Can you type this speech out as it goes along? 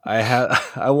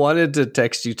I wanted to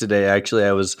text you today. Actually,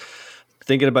 I was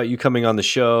thinking about you coming on the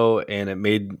show, and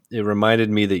it reminded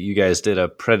me that you guys did a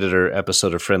Predator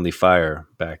episode of Friendly Fire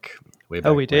way back.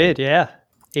 Oh, we did, yeah,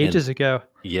 ages ago.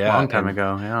 Yeah, long time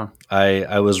ago. Yeah,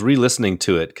 I was re-listening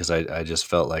to it because I just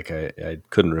felt like I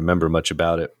couldn't remember much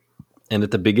about it. And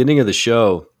at the beginning of the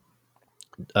show,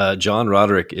 John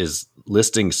Roderick is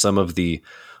listing some of the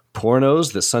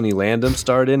pornos that Sonny Landham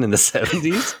starred in the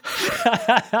 70s.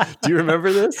 Do you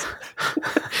remember this?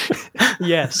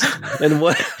 Yes. And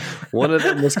one of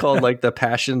them was called like The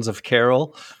Passions of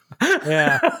Carol.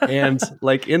 Yeah. And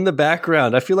like in the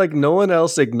background, I feel like no one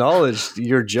else acknowledged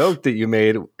your joke that you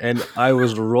made. And I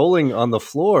was rolling on the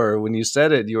floor when you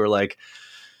said it. You were like,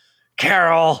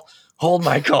 Carol, hold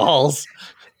my calls.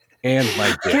 And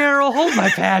my dick. Carol, hold my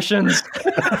passions.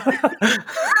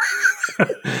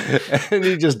 And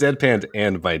he just deadpanned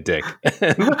and my dick.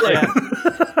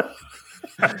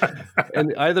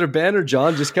 And either Ben or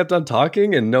John just kept on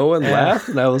talking and no one laughed.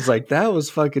 And I was like, that was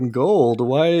fucking gold.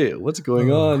 Why? What's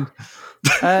going on?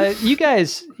 You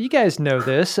guys know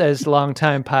this as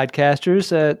longtime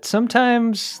podcasters.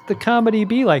 Sometimes the comedy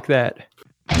be like that.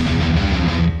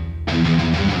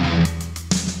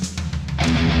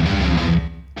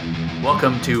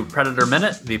 welcome to Predator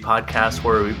Minute, the podcast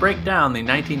where we break down the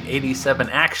 1987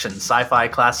 action sci-fi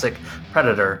classic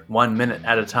Predator 1 minute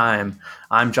at a time.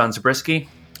 I'm John Zabriskie.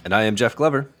 And I am Jeff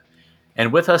Glover.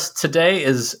 And with us today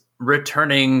is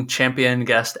returning champion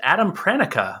guest Adam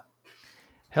Pranica.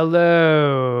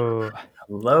 Hello.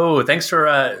 Hello. Thanks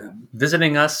for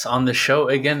visiting us on the show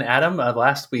again, Adam.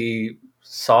 Last we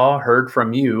heard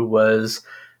from you was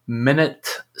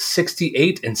minute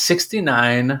 68 and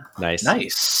 69.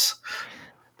 Nice.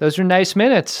 Those are nice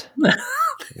minutes.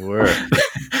 They were.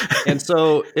 And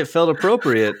so it felt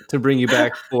appropriate to bring you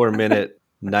back for minute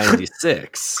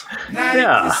 96.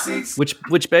 Yeah.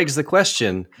 Which begs the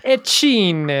question.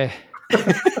 Etchine.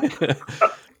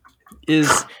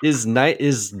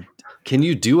 Can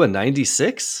you do a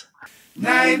 96?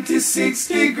 96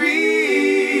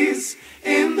 degrees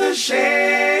in the shade.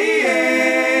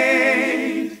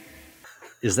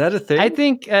 Is that a thing? I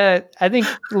think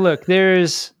look,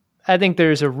 there's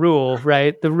a rule,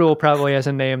 right? The rule probably has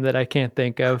a name that I can't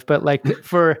think of, but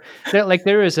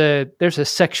there's a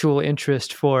sexual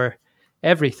interest for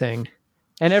everything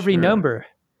and every number.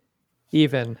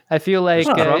 Even I feel like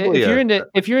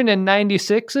if you're into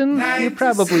 96 and you're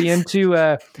probably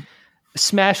into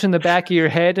smashing the back of your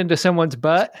head into someone's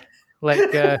butt like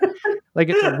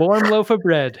it's a warm loaf of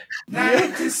bread.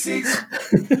 96.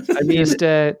 I mean,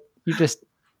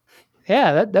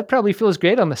 that probably feels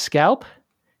great on the scalp.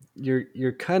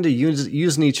 You're kind of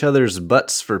using each other's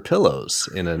butts for pillows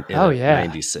in a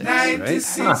 96, right?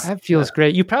 That feels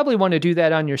great. You probably want to do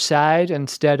that on your side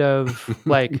instead of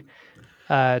like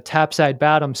top side,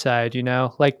 bottom side,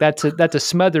 like that's a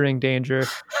smothering danger.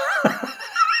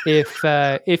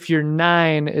 If your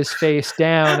 9 is face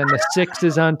down and the 6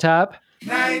 is on top,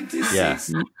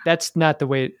 96. That's not the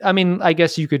way. I mean, I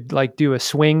guess you could like do a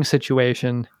swing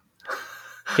situation,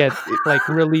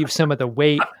 relieve some of the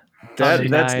weight.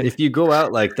 That's if you go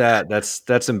out like that,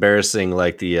 that's embarrassing.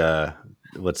 Like the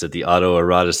the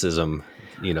autoeroticism.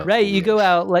 Right. You go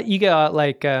out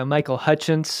like Michael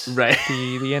Hutchence, right?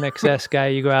 The NXS guy.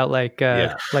 You go out like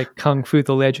Kung Fu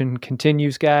the Legend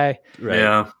Continues guy. Right.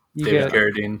 Yeah. David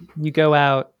Carradine. You go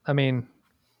out. I mean,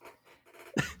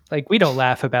 like we don't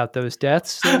laugh about those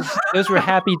deaths. Those were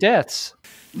happy deaths.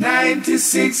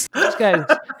 96. Those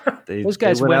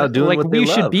guys went out doing what they we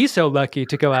love. should be so lucky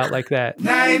to go out like that.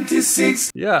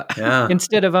 96. Yeah.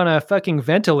 Instead of on a fucking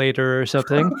ventilator or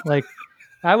something. Like,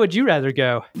 how would you rather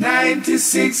go?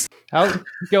 96. I'll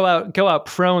go out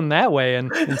prone that way, and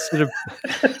instead of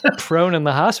prone in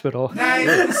the hospital.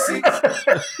 96.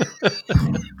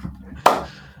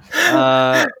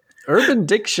 Urban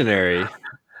Dictionary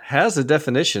has a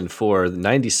definition for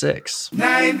 96.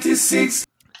 96.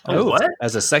 Oh, what?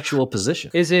 As a sexual position.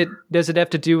 Does it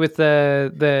have to do with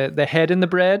the head in the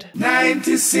bread?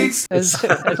 96. As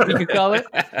we could call it?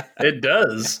 It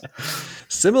does.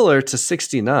 Similar to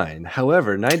 69,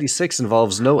 however, 96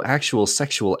 involves no actual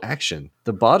sexual action.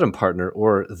 The bottom partner,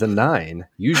 or the 9,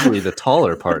 usually the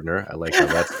taller partner, I like how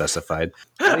that's specified,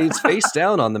 lays face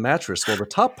down on the mattress, while the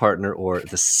top partner, or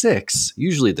the 6,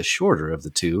 usually the shorter of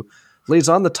the two, lays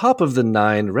on the top of the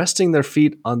 9, resting their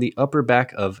feet on the upper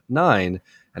back of 9,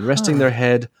 and resting their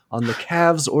head on the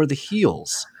calves or the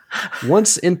heels.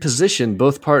 Once in position,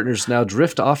 both partners now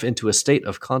drift off into a state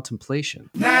of contemplation.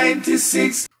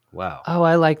 96. Wow. Oh,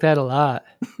 I like that a lot.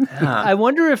 Yeah. I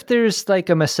wonder if there's like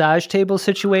a massage table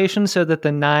situation so that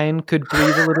the 9 could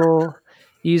breathe a little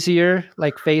easier,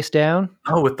 like face down.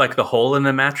 Oh, with like the hole in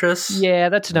the mattress? Yeah,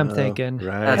 that's what I'm thinking.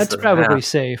 right. That's probably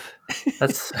safe.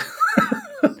 That's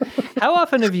How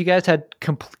often have you guys had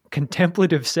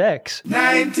contemplative sex?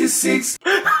 96.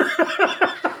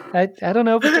 I don't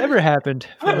know if it's ever happened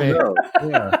for me.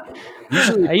 Yeah.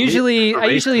 I usually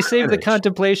save the finish.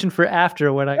 contemplation for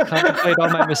after when I contemplate all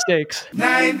my mistakes.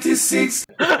 96.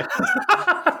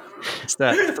 It's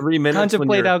that 3 minutes.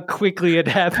 Contemplate how quickly it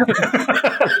happened.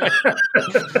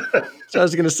 So I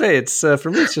was going to say, it's for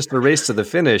me, it's just a race to the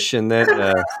finish, and then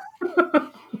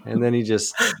you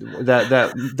just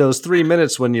those 3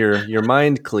 minutes when your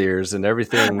mind clears and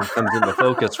everything comes into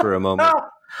focus for a moment,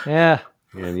 Yeah.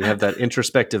 and you have that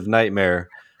introspective nightmare,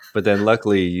 but then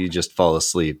luckily you just fall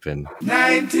asleep and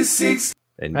 96.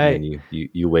 Right.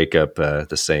 you wake up the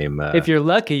same. If you're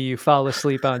lucky, you fall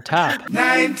asleep on top.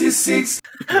 96.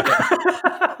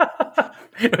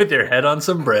 with your head on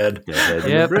some bread. yeah, head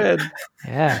in Yep. the bread.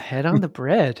 Yeah, head on the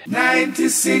bread.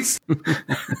 96.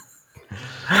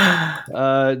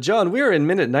 John, we're in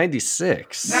minute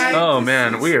 96. Oh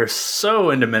man, we are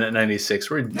so into minute 96.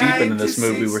 We're deep into this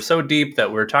movie. 96. We're so deep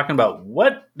that we're talking about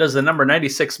what does the number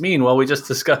 96 mean? Well, we just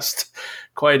discussed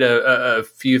quite a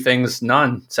few things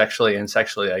non-sexually and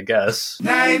sexually, I guess.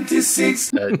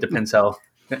 96. Depends how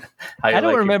you I don't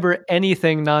like it. remember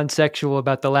anything non-sexual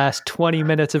about the last 20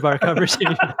 minutes of our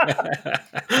conversation.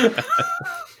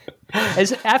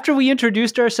 As after we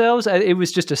introduced ourselves, it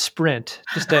was just a sprint,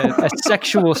 just a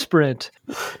sexual sprint.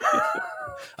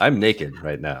 I'm naked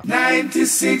right now.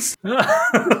 96.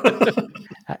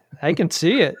 I can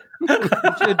see it.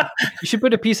 You should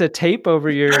put a piece of tape over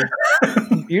your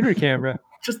computer camera.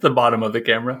 Just the bottom of the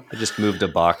camera. I just moved a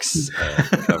box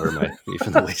to cover my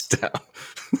from the waist down.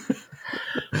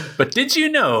 But did you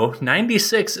know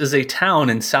 96 is a town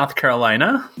in South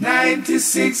Carolina?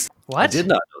 96. I What? did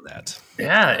not know that.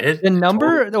 Yeah, The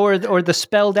number or the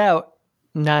spelled out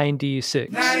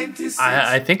 96? 96.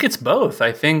 I think it's both.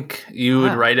 I think you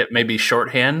would Wow. write it maybe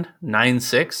shorthand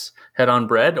 96 head on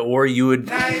bread, or you would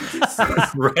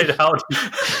 96. write out.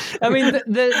 I mean,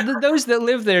 those that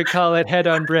live there call it head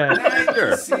on bread.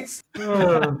 96.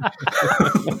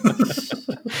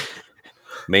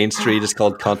 Main Street is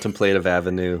called Contemplative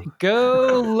Avenue.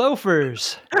 Go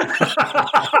Loafers.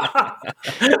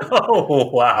 Oh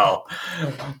wow!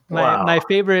 My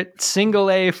favorite single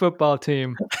A football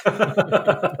team.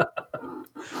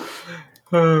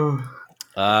 We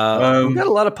got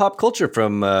a lot of pop culture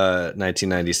from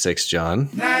 1996, John.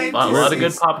 A lot of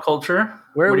good pop culture.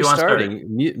 Where are do we you want to start? starting?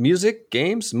 Music,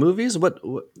 games, movies?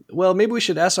 Well, maybe we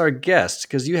should ask our guest,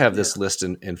 because you have this list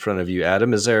in front of you,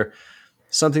 Adam. Is there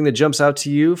something that jumps out to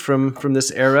you from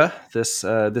this era, this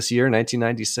year,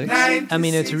 1996? I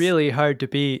mean, it's really hard to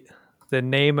beat the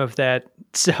name of that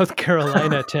South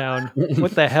Carolina town.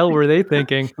 What the hell were they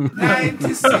thinking?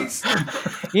 96.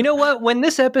 You know what? When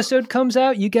this episode comes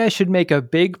out, you guys should make a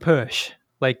big push.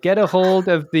 Like, get a hold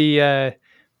of the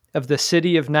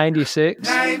city of 96.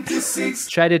 96.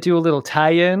 Try to do a little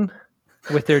tie-in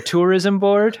with their tourism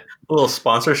board. A little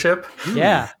sponsorship.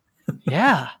 Yeah.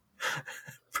 Yeah.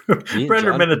 Me and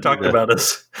Brendan John Minute could talked be about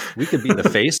us. We could be the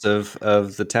face of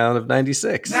the town of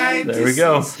 96. There we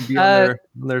go. Be on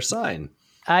their sign.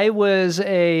 I was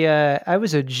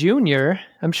a junior.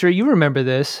 I'm sure you remember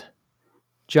this,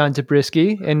 John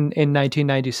Zabriskie, in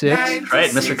 1996. Right,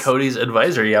 Mr. Cody's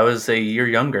advisory. I was a year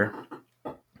younger.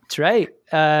 That's right.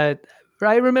 I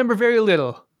remember very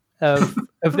little of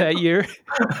that year.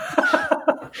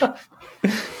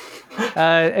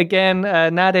 Again,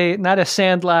 not a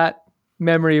Sandlot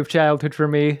memory of childhood for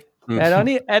me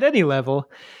at any level.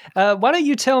 Why don't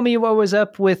you tell me what was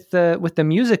up with the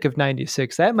music of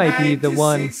 '96? That might be the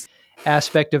one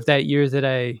aspect of that year that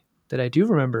I do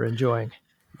remember enjoying.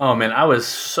 Oh man, I was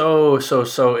so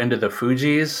into the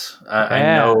Fugees.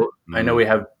 Yeah. I know we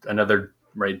have another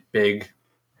big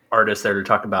artist there to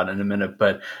talk about in a minute,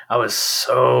 but I was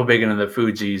so big into the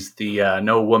Fugees. The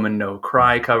No Woman No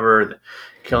Cry cover, the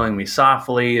Killing Me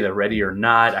Softly, the Ready or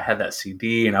Not. I had that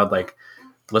CD, and I would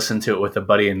listen to it with a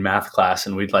buddy in math class,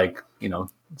 and we'd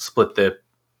split the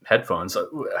headphones.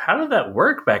 How did that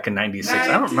work back in '96? I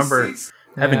don't remember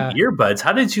having earbuds.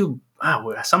 How did you?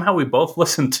 Wow, somehow we both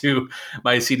listened to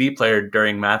my CD player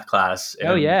during math class.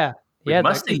 Oh yeah, We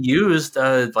must have used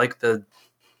the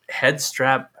head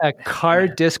strap. a car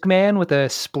Discman with a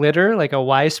splitter, like a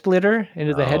Y splitter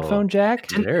into the headphone jack.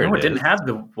 There No, it it didn't is. have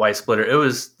the Y splitter. It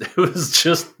was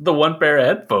just the one pair of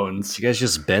headphones. You guys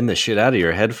just bend the shit out of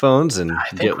your headphones and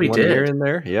think get we one did. here and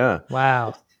there? Yeah.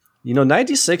 Wow.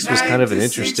 96 was kind of an 96.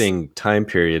 interesting time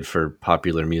period for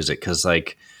popular music because,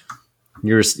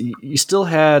 you still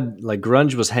had like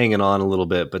grunge was hanging on a little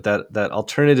bit, but that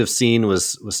alternative scene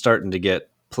was starting to get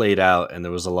played out, and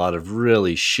there was a lot of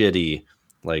really shitty,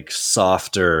 like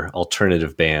softer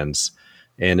alternative bands.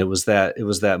 And it was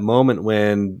that moment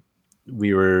when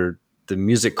the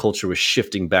music culture was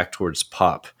shifting back towards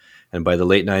pop. And by the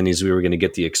late 90s, we were going to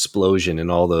get the explosion in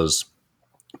all those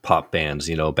pop bands,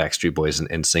 Backstreet Boys and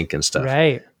NSYNC and stuff.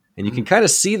 Right. And you can kind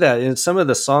of see that in some of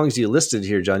the songs you listed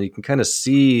here, John. You can kind of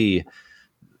see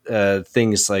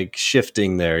things like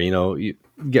shifting there. You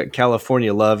get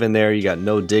California Love in there. You got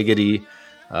No Diggity,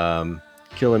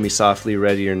 Killing Me Softly,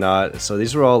 Ready or Not. So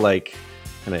these were all like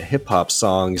kind of hip hop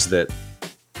songs that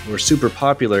were super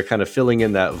popular, kind of filling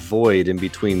in that void in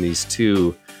between these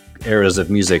two eras of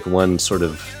music, one sort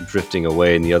of drifting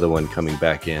away and the other one coming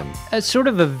back in. It's sort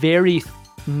of a very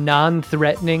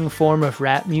non-threatening form of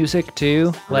rap music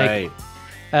too. Like,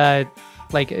 Right.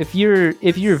 Like if your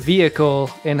vehicle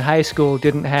in high school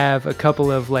didn't have a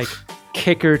couple of like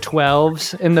kicker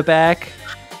 12s in the back,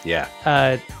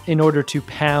 Yeah. in order to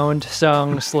pound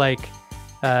songs like,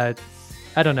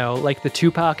 I don't know, like the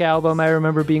Tupac album, I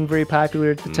remember being very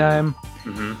popular at the time.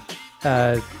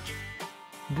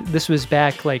 This was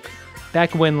back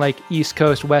when like East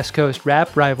Coast, West Coast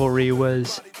rap rivalry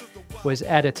was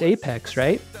at its apex,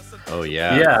 right? Oh,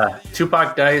 yeah. Yeah,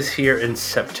 Tupac dies here in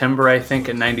September, I think,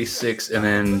 in '96, and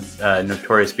then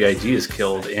Notorious B.I.G. is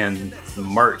killed in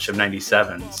March of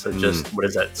 '97. So just what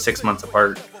is that? 6 months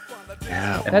apart.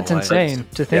 Yeah. That's insane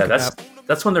to think about.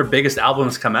 That's when their biggest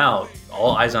albums come out.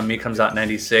 All Eyes on Me comes out in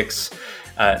 '96.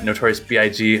 Notorious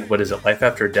B.I.G. What is it? Life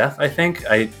After Death, I think.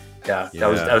 I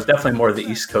was definitely more of the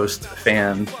East Coast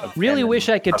fan. Really wish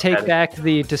I could take back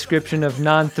the description of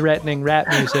non-threatening rap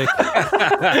music.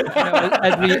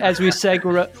 As we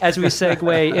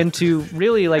segue into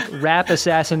really like rap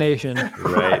assassination.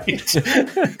 Right.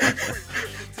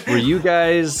 Were you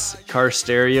guys car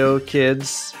stereo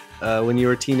kids when you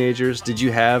were teenagers? Did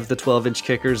you have the 12-inch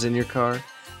kickers in your car?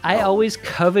 I always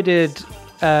coveted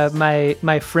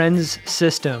my friends'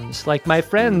 systems. Like my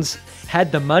friends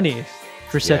had the money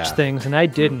for such things, and I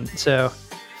didn't. So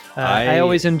I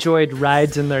always enjoyed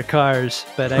rides in their cars,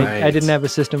 but I didn't have a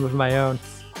system of my own.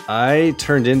 I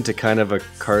turned into kind of a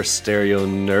car stereo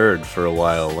nerd for a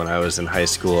while when I was in high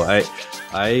school.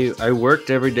 I worked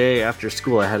every day after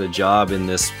school. I had a job in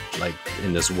this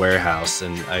warehouse,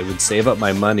 and I would save up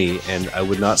my money, and I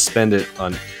would not spend it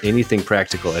on anything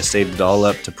practical. I saved it all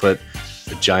up to put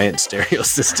a giant stereo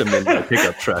system in my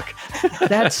pickup truck.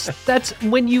 That's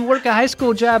when you work a high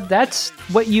school job, that's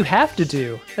what you have to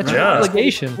do. That's your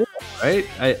obligation. Right?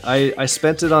 I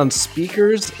spent it on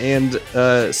speakers and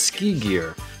ski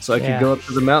gear so I could go up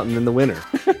to the mountain in the winter.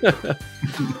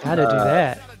 Gotta do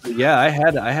that. Yeah, I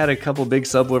had a couple big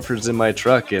subwoofers in my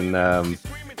truck, and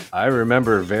I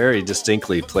remember very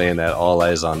distinctly playing that All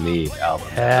Eyes on Me album.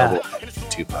 Yeah.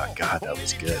 Tupac. God, that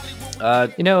was good.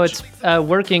 It's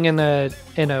working in a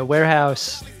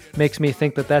warehouse makes me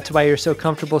think that's why you're so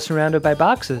comfortable surrounded by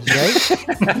boxes, right?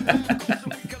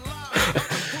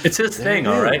 It's his thing,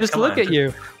 all right. Just look at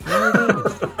you.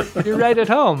 You're right at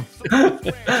home.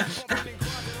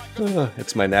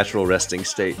 It's my natural resting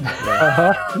state. What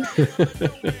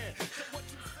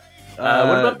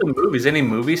about the movies? Any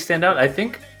movies stand out? I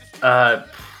think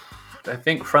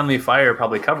Friendly Fire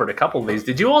probably covered a couple of these.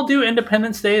 Did you all do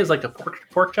Independence Day as like a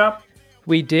pork chop?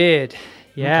 We did,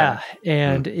 yeah, okay.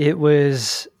 And it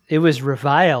was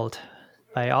reviled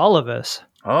by all of us.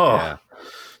 Oh, yeah.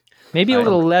 Maybe a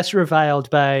little less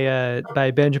reviled by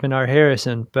Benjamin R.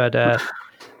 Harrison, but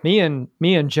me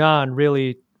and John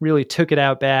really took it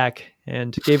out back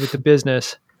and gave it the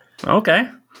business. Okay.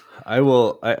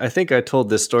 I think I told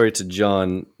this story to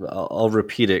John. I'll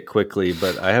repeat it quickly,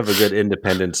 but I have a good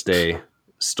Independence Day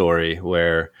story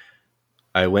where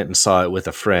I went and saw it with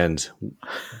a friend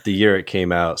the year it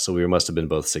came out. So we must have been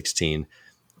both 16.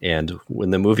 And when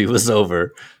the movie was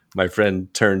over, my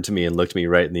friend turned to me and looked me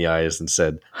right in the eyes and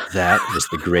said, "That was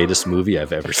the greatest movie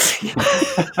I've ever seen."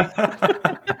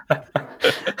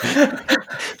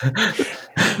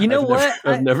 You know what?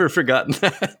 I've never forgotten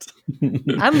that.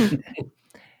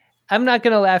 I'm not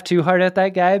going to laugh too hard at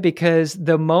that guy, because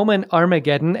the moment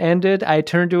Armageddon ended, I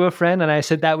turned to a friend and I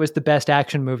said that was the best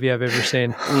action movie I've ever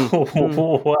seen.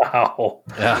 Wow.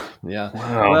 Yeah.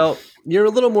 Wow. Well, you're a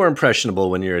little more impressionable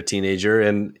when you're a teenager,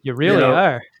 and you really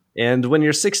are. And when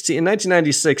you're 16, in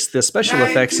 1996, the special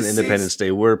effects in Independence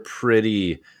Day were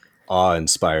pretty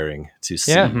awe-inspiring to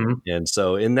see. Yeah. And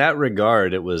so in that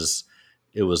regard, it was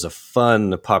a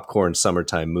fun popcorn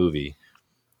summertime movie.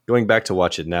 Going back to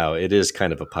watch it now, it is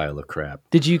kind of a pile of crap.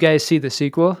 Did you guys see the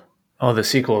sequel? Oh, the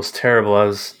sequel is terrible. I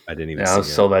didn't even I was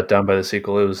see it. so let down by the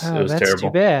sequel. It was That's terrible.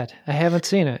 too bad. I haven't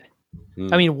seen it.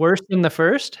 I mean, worse than the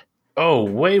first? Oh,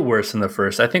 way worse than the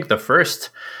first. I think the first,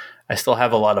 I still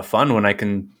have a lot of fun when I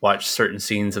can watch certain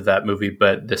scenes of that movie,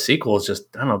 but the sequel is just,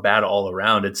 I don't know, bad all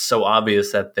around. It's so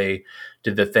obvious that they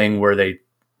did the thing where they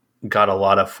got a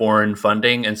lot of foreign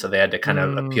funding, and so they had to kind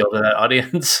of appeal to that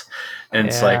audience. And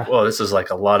it's like, well, this is like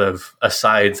a lot of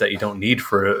asides that you don't need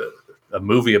for a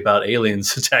movie about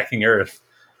aliens attacking Earth.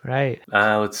 Right.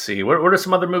 Let's see. What are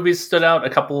some other movies stood out? A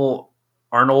couple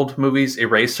Arnold movies,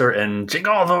 Eraser and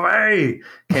Jingle All the Way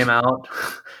came out.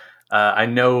 I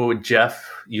know, Jeff,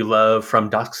 you love From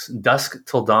Dusk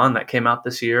Till Dawn. That came out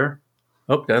this year.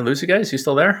 Oh, did I lose you guys? You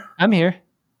still there? I'm here.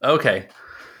 Okay.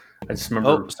 I just remember.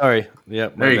 Oh, sorry.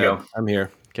 Yep. There you go. I'm here.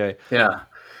 Okay. Yeah.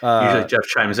 Usually Jeff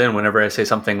chimes in whenever I say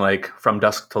something like From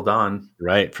Dusk Till Dawn.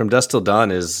 Right. From Dusk Till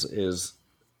Dawn is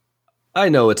I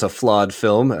know it's a flawed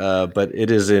film, but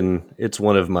it's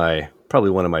probably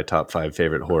one of my top 5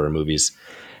 favorite horror movies.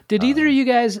 Did either of you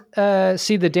guys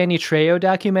see the Danny Trejo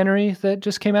documentary that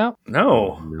just came out?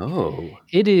 No. No.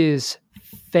 It is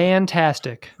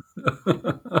fantastic.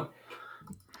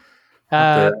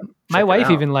 My wife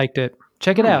even liked it.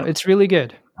 Check it out. It's really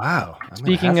good. Wow.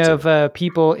 Speaking of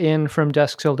people in From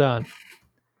Dusk Till Dawn.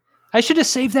 I should have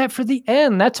saved that for the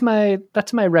end. That's my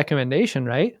recommendation,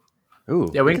 right? Ooh.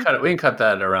 Yeah, we can cut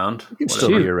that around. You can still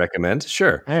be your recommend.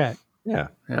 Sure. All right. Yeah.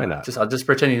 Why not? I'll just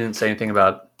pretend you didn't say anything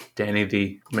about Danny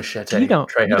the Machete. You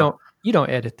don't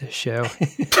edit this show.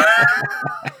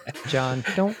 John,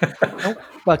 don't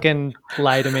fucking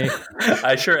lie to me.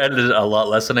 I sure edited a lot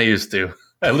less than I used to.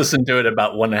 I listened to it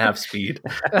about 1.5 speed.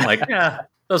 I'm like, yeah,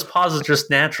 those pauses are just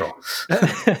natural.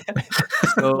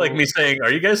 Like me saying,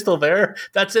 "Are you guys still there?"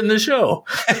 That's in the show.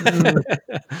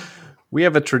 We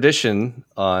have a tradition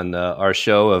on our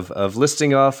show of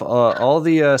listing off all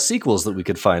the sequels that we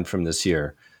could find from this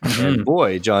year. And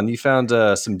boy, John, you found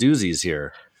some doozies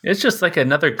here. It's just like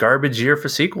another garbage year for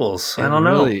sequels. I don't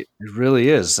know. It really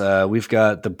is. We've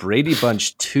got The Brady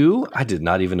Bunch 2. I did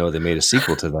not even know they made a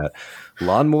sequel to that.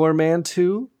 Lawnmower Man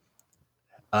 2.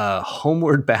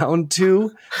 Homeward Bound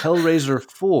 2. Hellraiser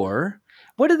 4.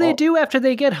 What do they do after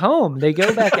they get home? They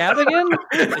go back out again?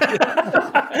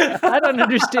 I don't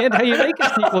understand how you make a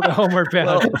sequel to Homeward Bound.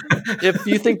 Well, if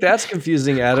you think that's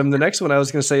confusing, Adam, the next one I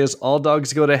was going to say is All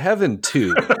Dogs Go to Heaven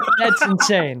 2. That's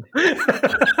insane.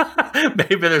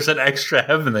 Maybe there's an extra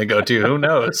heaven they go to. Who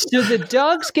knows? So the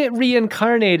dogs get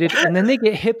reincarnated and then they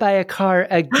get hit by a car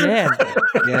again.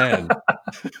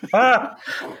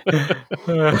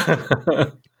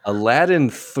 Aladdin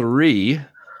 3.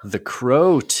 The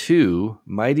Crow 2,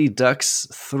 Mighty Ducks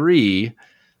 3.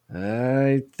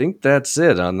 I think that's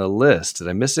it on the list. Did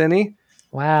I miss any?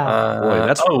 Wow. Boy,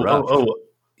 that's rough.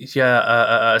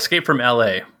 Yeah, Escape from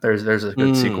L.A. There's a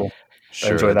good sequel. Sure,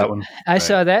 I enjoyed that one. I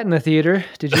saw that in the theater.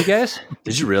 Did you guys?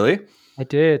 Did you really? I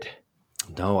did.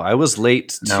 No, I was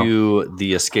late to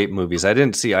the Escape movies. I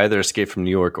didn't see either Escape from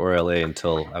New York or L.A.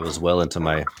 until I was well into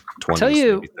my 20s, Tell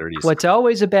you maybe 30s. what's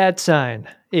always a bad sign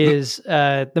is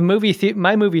the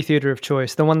my movie theater of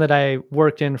choice, the one that I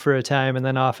worked in for a time and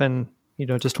then often,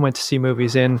 just went to see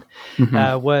movies in,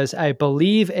 was, I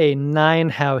believe, a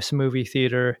 9-house movie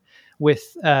theater with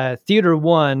Theater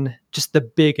 1, just the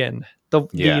big one, the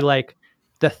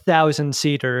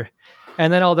 1,000-seater,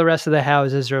 and then all the rest of the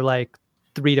houses are like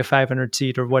 300 to 500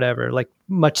 seat or whatever, like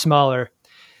much smaller.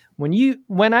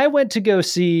 When I went to go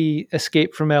see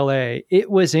Escape from LA,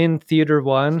 it was in Theater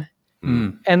 1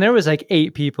 and there was like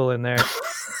 8 people in there.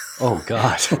 Oh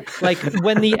God. Like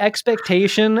when the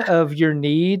expectation of your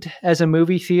need as a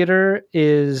movie theater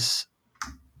is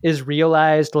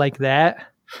realized like that,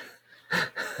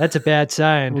 that's a bad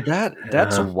sign. Well,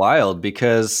 that's wild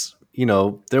because,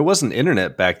 there wasn't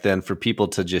internet back then for people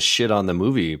to just shit on the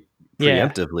movie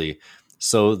preemptively. Yeah.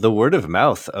 So the word of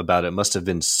mouth about it must have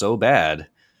been so bad,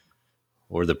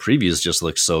 or the previews just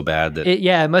looked so bad that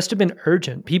it must have been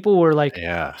urgent. People were like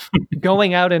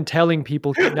going out and telling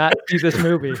people to not see this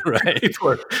movie. Right.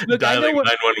 Look, dialing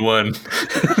 911.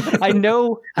 I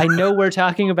know we're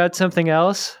talking about something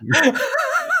else.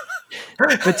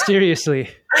 But seriously,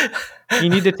 you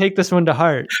need to take this one to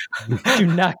heart. Do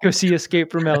not go see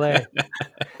Escape from LA.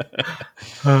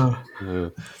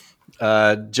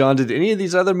 John, did any of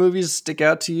these other movies stick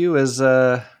out to you as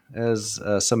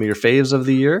some of your faves of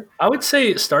the year? I would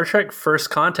say Star Trek First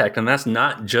Contact, and that's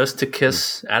not just to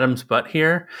kiss Adam's butt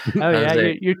here. Oh,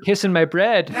 yeah, you're kissing my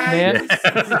bread, man.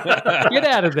 Get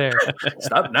out of there.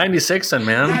 Stop 96ing,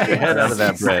 man. Get out of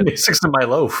that bread. 96ing my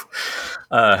loaf.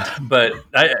 But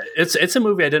it's a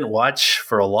movie I didn't watch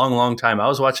for a long, long time. I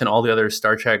was watching all the other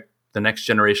Star Trek the Next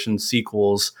Generation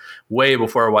sequels way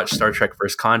before I watched Star Trek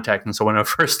First Contact. And so when I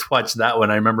first watched that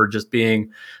one, I remember just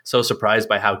being so surprised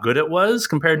by how good it was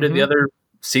compared to the other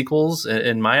sequels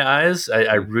in my eyes.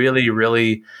 I really,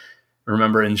 really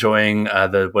remember enjoying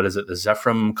the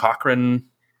Zephram Cochrane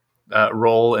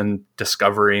role in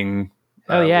discovering.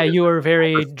 Oh yeah, you were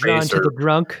very drawn to the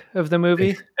drunk of the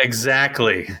movie.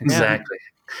 Exactly.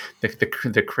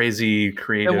 The crazy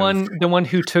creative, the one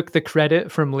who took the credit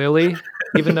from Lily,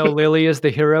 even though Lily is the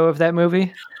hero of that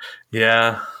movie.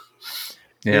 Yeah.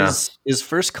 Is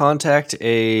First Contact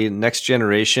a Next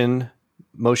Generation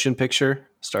motion picture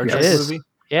Star Trek movie?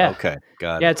 Yeah. Okay,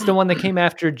 got it. Yeah, it's the one that came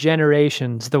after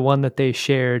Generations, the one that they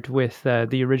shared with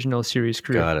the original series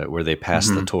crew. Got it. Where they pass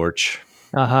the torch.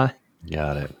 Uh-huh.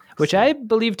 Got it. Which I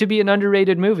believe to be an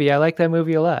underrated movie. I like that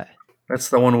movie a lot. That's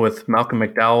the one with Malcolm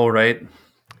McDowell, right?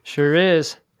 Sure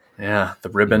is. Yeah, the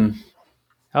ribbon.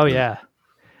 Oh, yeah.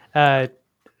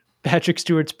 Patrick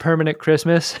Stewart's Permanent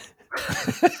Christmas.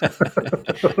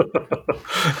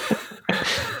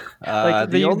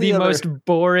 The most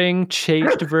boring,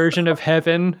 chaste version of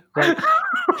heaven. Like,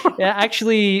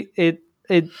 actually, it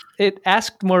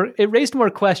asked more. It raised more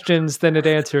questions than it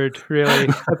answered, really,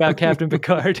 about Captain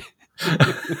Picard.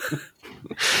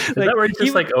 Is that where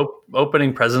he's just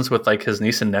opening presents with like his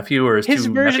niece and nephew, or his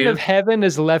two version nephews? of heaven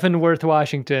is Leavenworth,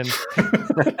 Washington.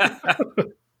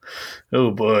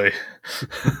 Oh boy.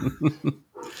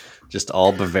 Just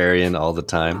all Bavarian all the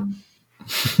time.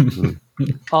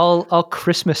 all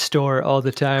Christmas store all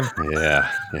the time. Yeah.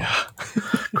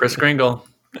 Chris Kringle.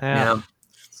 Yeah.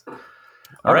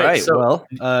 All right. So,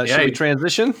 should we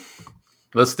transition?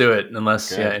 Let's do it.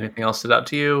 Unless anything else stood out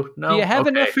to you. No. Do you have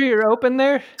enough for your open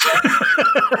there?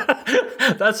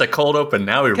 That's a cold open.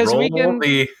 Now we roll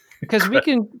the. Because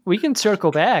we can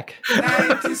circle back.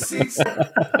 96.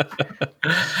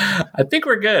 I think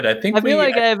we're good. I feel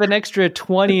like I have an extra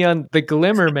 20 on the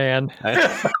Glimmer Man.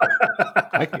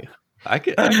 I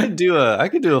could do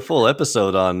a full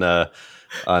episode on the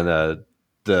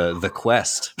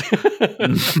Quest.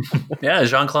 Yeah,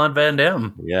 Jean-Claude Van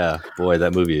Damme. Yeah, boy,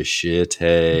 that movie is shit.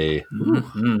 Hey,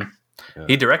 Yeah.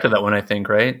 He directed that one, I think,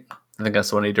 right? I think that's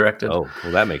the one he directed. Oh,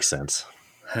 well, that makes sense.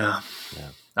 Yeah.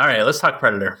 All right, let's talk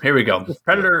Predator. Here we go.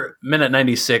 Predator minute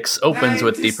 96 opens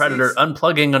with the Predator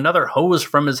unplugging another hose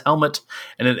from his helmet,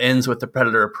 and it ends with the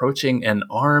Predator approaching an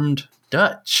armed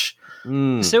Dutch.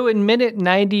 So in minute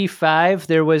 95,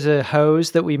 there was a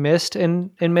hose that we missed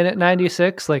in minute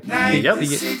 96, like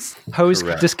the hose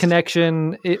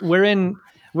disconnection.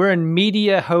 We're in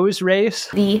media hose race.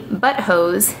 The butt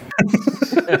hose.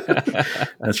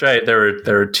 That's right. There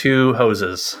are two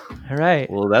hoses. All right.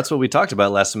 Well, that's what we talked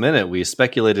about last minute. We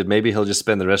speculated maybe he'll just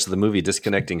spend the rest of the movie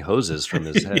disconnecting hoses from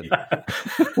his head.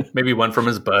 Maybe one from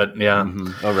his butt. Yeah.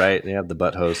 Mm-hmm. All right. They have the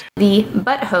butt hose. The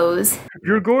butt hose.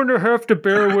 You're going to have to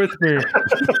bear with me.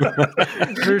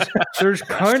 There's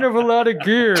kind of a lot of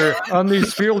gear on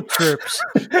these field trips.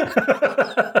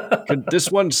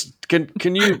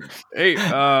 Can you? Hey,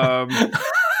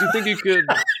 do you think you could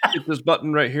hit this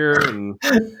button right here? And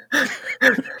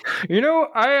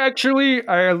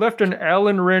I left an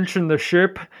Allen wrench in the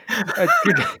ship.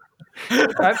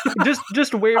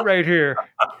 Just wait right here.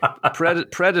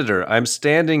 Predator, I'm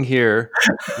standing here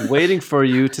waiting for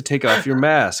you to take off your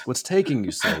mask. What's taking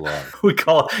you so long? We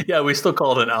still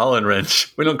call it an Allen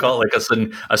wrench. We don't call it like a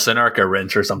Sinarca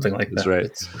wrench or something like that. That's right.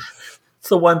 It's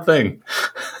the one thing.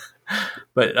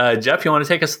 But Jeff, you want to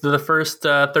take us to the first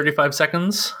 35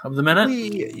 seconds of the minute?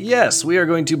 Yes, we are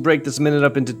going to break this minute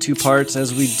up into two parts.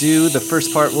 As we do, the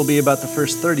first part will be about the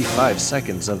first 35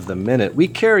 seconds of the minute. We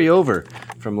carry over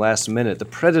from last minute. The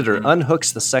Predator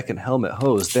unhooks the second helmet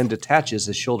hose, then detaches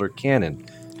his shoulder cannon.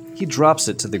 He drops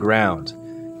it to the ground,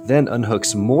 then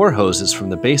unhooks more hoses from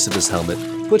the base of his helmet,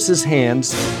 puts his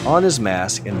hands on his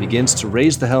mask, and begins to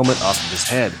raise the helmet off of his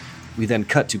head. We then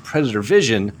cut to Predator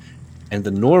vision, and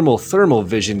the normal thermal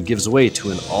vision gives way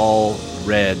to an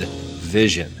all-red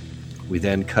vision. We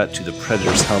then cut to the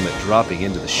Predator's helmet dropping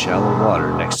into the shallow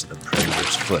water next to the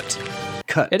Predator's foot.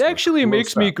 It actually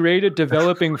makes me great at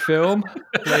developing film,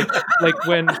 like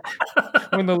when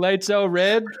the light's all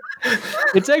red.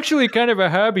 It's actually kind of a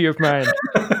hobby of mine.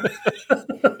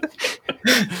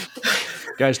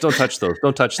 Guys, don't touch those.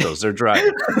 Don't touch those. They're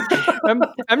dry. I'm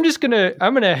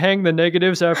gonna hang the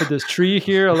negatives off of this tree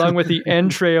here, along with the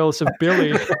entrails of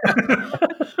Billy.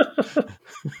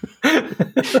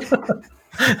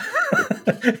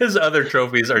 His other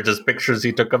trophies are just pictures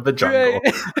he took of the jungle.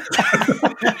 Right.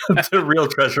 The real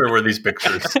treasure were these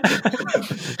pictures,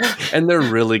 and they're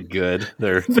really good.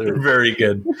 They're very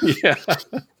good. Yeah.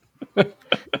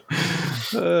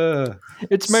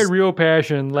 It's my real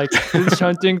passion. Like this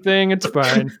hunting thing, it's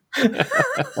fine.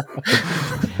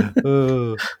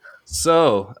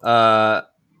 So,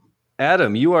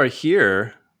 Adam, you are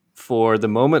here for the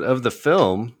moment of the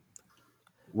film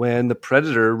when the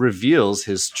Predator reveals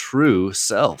his true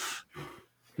self.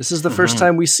 This is the first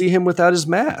time we see him without his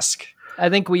mask. I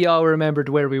think we all remembered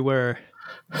where we were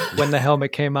when the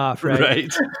helmet came off,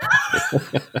 right?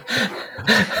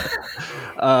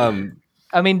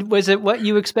 I mean, was it what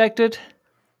you expected?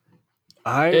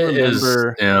 I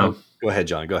remember. Yeah. Go ahead,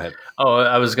 John. Go ahead. Oh,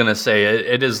 I was going to say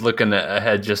it is looking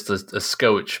ahead just a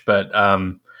scotch, but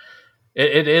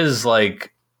it is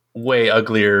like way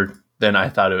uglier than I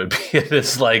thought it would be. It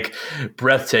is like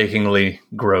breathtakingly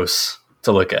gross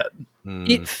to look at.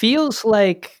 It feels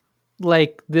like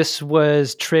this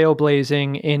was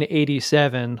trailblazing in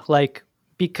 '87, like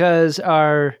because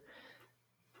our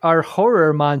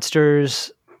horror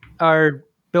monsters are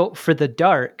built for the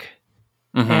dark,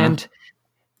 and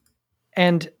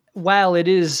while it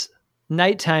is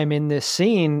nighttime in this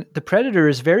scene, the Predator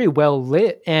is very well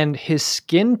lit and his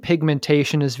skin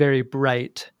pigmentation is very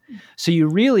bright. So you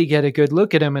really get a good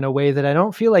look at him in a way that I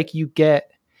don't feel like you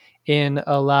get in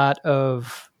a lot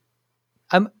of...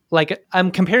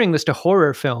 I'm comparing this to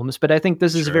horror films, but I think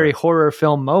this is a very horror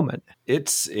film moment.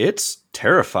 It's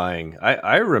terrifying.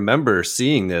 I remember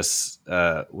seeing this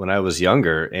when I was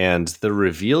younger, and the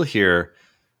reveal here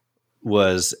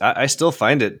was, I still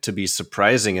find it to be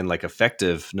surprising and like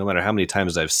effective no matter how many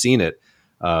times I've seen it.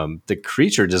 The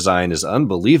creature design is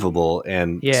unbelievable,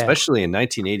 and especially in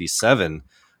 1987,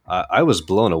 I was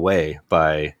blown away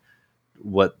by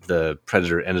what the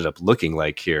Predator ended up looking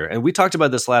like here. And we talked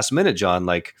about this last minute, John,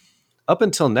 like up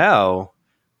until now,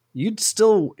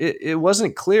 it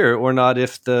wasn't clear or not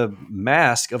if the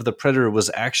mask of the Predator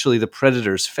was actually the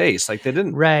Predator's face. Like they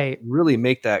didn't really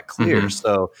make that clear.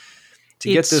 So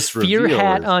to get this fear reveal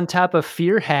hat on top of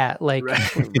fear hat, like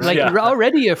you're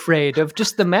already afraid of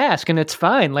just the mask and it's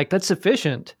fine. Like that's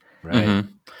sufficient. Right.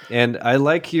 And I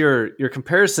like your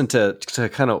comparison to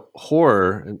kind of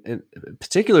horror, and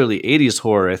particularly 80s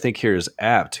horror, I think here is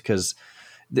apt because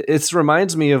it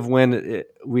reminds me of when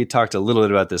we talked a little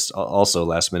bit about this also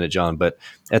last minute, John, but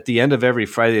at the end of every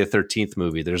Friday the 13th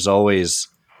movie, there's always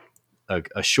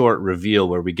a short reveal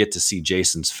where we get to see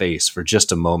Jason's face for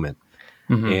just a moment.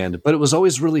 But it was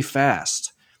always really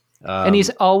fast. And he's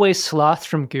always Sloth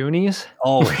from Goonies.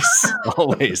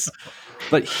 Always.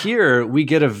 But here we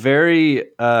get a very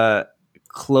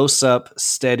close-up,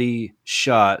 steady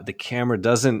shot. The camera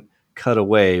doesn't cut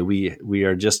away. We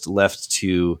are just left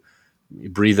to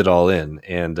breathe it all in.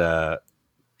 And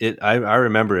I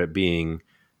remember it being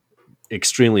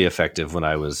extremely effective when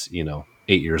I was,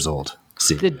 8 years old.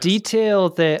 The detail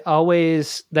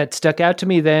that stuck out to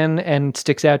me then and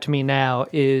sticks out to me now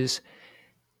is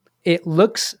it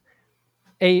looks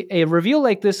a reveal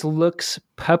like this looks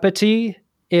puppety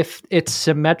if it's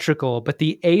symmetrical, but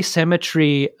the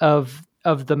asymmetry of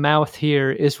the mouth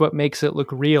here is what makes it look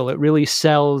real. It really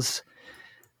sells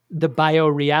the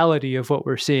bioreality of what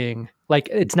we're seeing. Like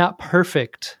it's not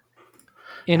perfect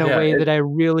in a way that I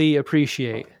really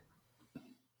appreciate.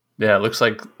 Yeah, it looks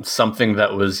like something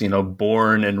that was,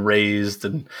 born and raised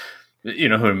and,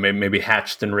 maybe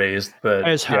hatched and raised. But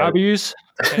as hobbies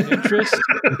and interests,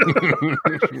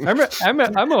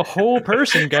 I'm a whole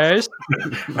person, guys.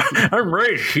 I'm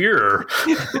right here.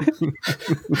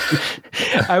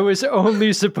 I was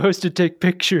only supposed to take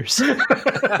pictures.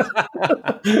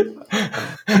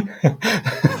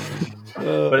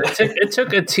 But it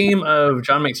took a team of,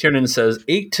 John McTiernan says,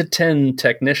 8 to 10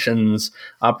 technicians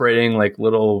operating like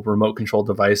little remote control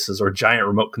devices or giant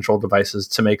remote control devices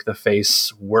to make the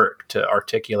face work, to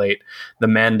articulate the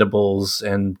mandibles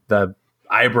and the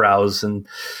eyebrows and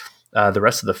the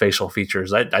rest of the facial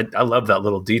features. I love that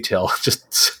little detail.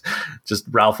 Just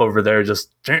Ralph over there,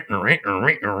 just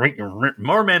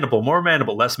more mandible,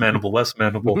 less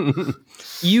mandible.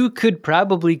 You could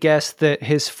probably guess that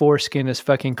his foreskin is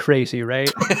fucking crazy,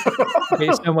 right?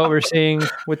 Based on what we're seeing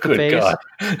with the face. God.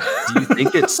 Do you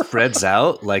think it spreads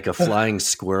out like a flying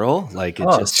squirrel? Like it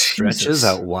just stretches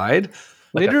out wide?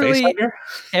 Like literally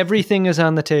everything is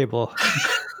on the table.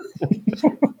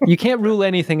 You can't rule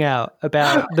anything out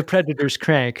about the Predator's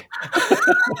crank.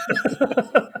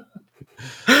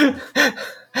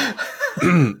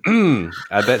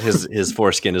 I bet his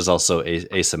foreskin is also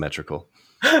asymmetrical.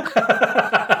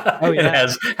 Oh yeah,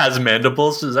 it has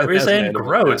mandibles. Is that what you're saying?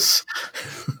 Gross.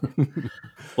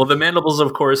 Well, the mandibles,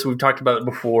 of course, we've talked about it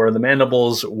before. The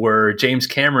mandibles were James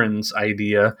Cameron's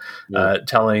idea,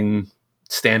 telling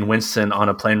Stan Winston on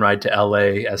a plane ride to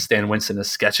LA as Stan Winston is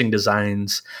sketching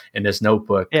designs in his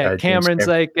notebook. Yeah, Cameron's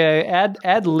like,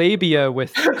 add labia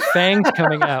with fangs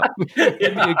coming out. That'd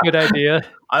be a good idea.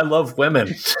 I love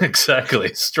women.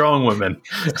 Exactly. Strong women.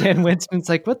 Stan Winston's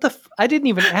like, what the I didn't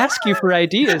even ask you for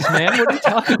ideas, man. What are you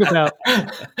talking about?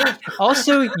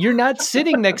 Also, you're not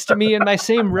sitting next to me in my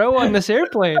same row on this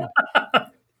airplane.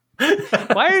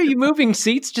 Why are you moving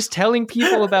seats just telling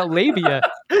people about labia?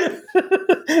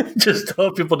 Just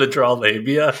tell people to draw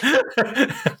labia.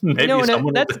 Maybe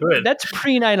someone will do it. That's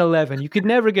pre 9/11. You could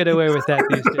never get away with that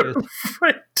these days.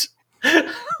 Right.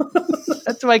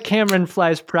 That's why Cameron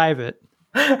flies private.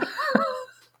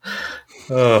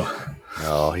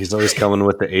 Oh, he's always coming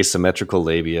with the asymmetrical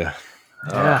labia.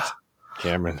 Yeah.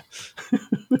 Cameron.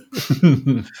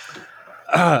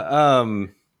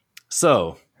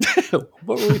 So,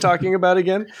 what were we talking about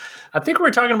again? I think we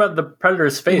were talking about the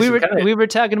Predator's face. We were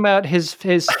talking about his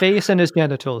face and his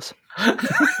genitals.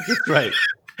 Right.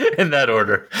 In that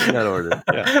order.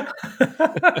 Yeah.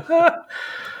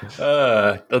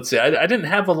 Let's see. I didn't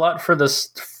have a lot for this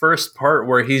first part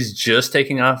where he's just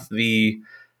taking off the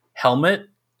helmet.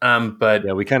 But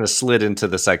yeah, we kind of slid into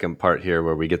the second part here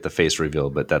where we get the face reveal.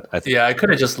 But that I think I could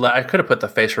have put the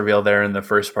face reveal there in the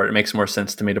first part. It makes more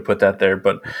sense to me to put that there,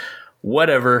 but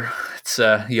whatever. It's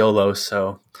YOLO.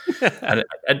 So I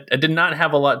did not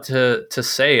have a lot to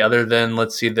say other than,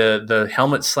 let's see, the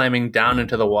helmet slamming down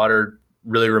into the water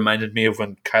really reminded me of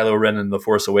when Kylo Ren in The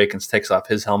Force Awakens takes off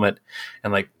his helmet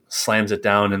and like slams it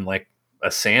down in like a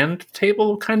sand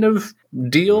table kind of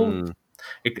deal.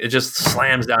 It just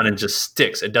slams down and just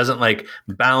sticks. It doesn't like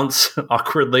bounce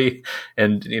awkwardly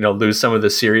and, lose some of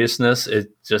the seriousness. It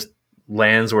just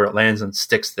lands where it lands and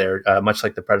sticks there, much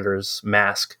like the Predator's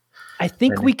mask. I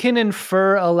think we can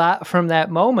infer a lot from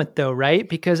that moment, though, right?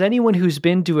 Because anyone who's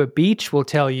been to a beach will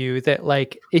tell you that,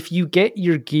 like, if you get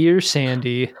your gear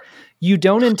sandy, you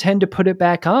don't intend to put it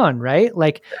back on, right?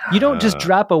 Like, you don't just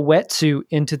drop a wetsuit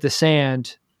into the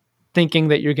sand thinking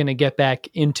that you're going to get back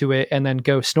into it and then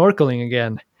go snorkeling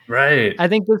again. Right. I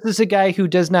think this is a guy who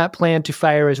does not plan to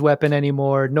fire his weapon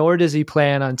anymore, nor does he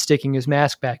plan on sticking his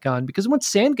mask back on, because once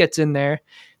sand gets in there,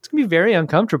 it's going to be very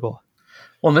uncomfortable.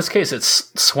 Well, in this case,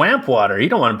 it's swamp water. You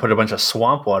don't want to put a bunch of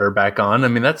swamp water back on. I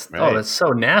mean, that's so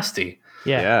nasty.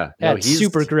 Yeah. That's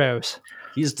super gross.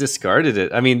 He's discarded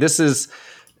it. I mean, this is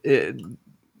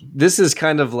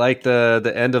kind of like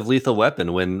the end of Lethal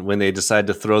Weapon when they decide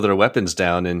to throw their weapons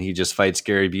down and he just fights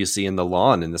Gary Busey in the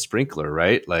lawn in the sprinkler,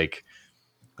 right? Like,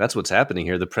 that's what's happening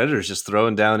here. The Predator's just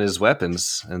throwing down his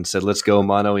weapons and said, let's go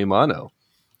mano a mano.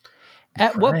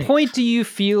 At what point do you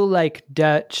feel like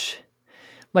Dutch,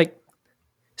 like,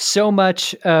 so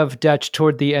much of Dutch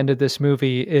toward the end of this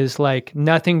movie is like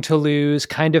nothing to lose,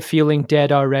 kind of feeling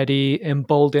dead already,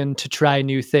 emboldened to try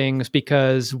new things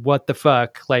because what the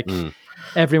fuck? Like,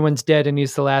 everyone's dead and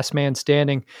he's the last man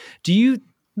standing.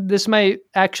 This might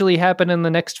actually happen in the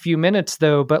next few minutes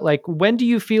though, but like, when do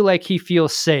you feel like he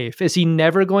feels safe? Is he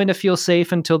never going to feel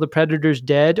safe until the Predator's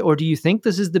dead? Or do you think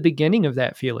this is the beginning of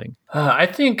that feeling? I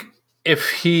think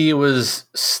if he was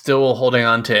still holding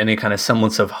on to any kind of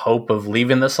semblance of hope of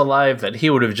leaving this alive, that he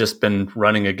would have just been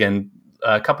running again.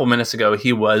 A couple minutes ago,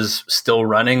 he was still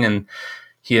running and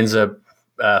he ends up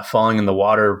falling in the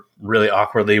water really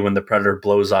awkwardly when the Predator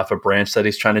blows off a branch that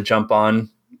he's trying to jump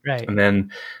on. Right. And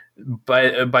then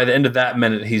by the end of that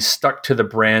minute, he's stuck to the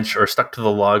branch or stuck to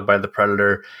the log by the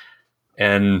Predator,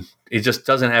 and he just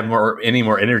doesn't have any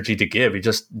more energy to give. He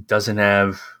just doesn't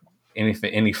have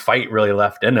any fight really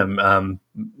left in him.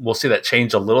 We'll see that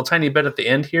change a little tiny bit at the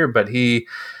end here, but he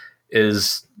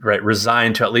is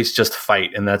resigned to at least just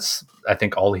fight, and that's, I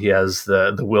think, all he has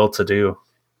the will to do.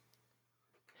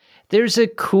 There's a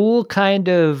cool kind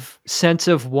of sense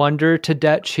of wonder to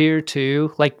Dutch here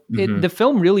too. Like the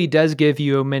film really does give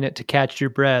you a minute to catch your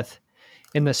breath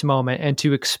in this moment and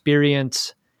to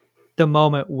experience the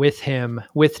moment with him,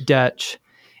 with Dutch,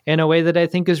 in a way that I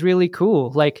think is really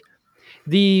cool. Like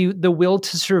the will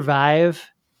to survive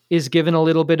is given a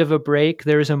little bit of a break.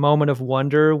 There's a moment of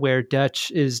wonder where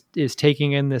Dutch is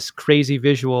taking in this crazy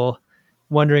visual,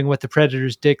 wondering what the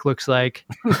Predator's dick looks like.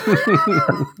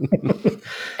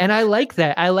 And I like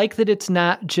that. I like that it's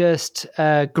not just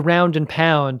ground and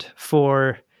pound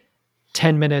for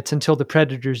 10 minutes until the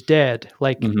Predator's dead.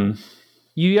 Like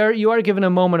you are given a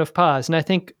moment of pause. And I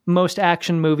think most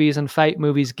action movies and fight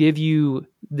movies give you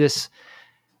this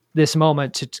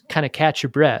moment to kind of catch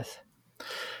your breath.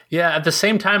 Yeah, at the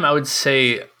same time, I would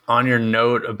say on your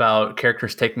note about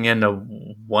characters taking in a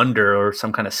wonder or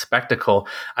some kind of spectacle,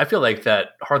 I feel like that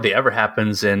hardly ever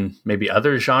happens in maybe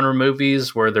other genre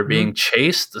movies where they're being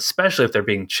chased, especially if they're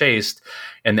being chased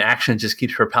and the action just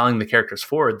keeps propelling the characters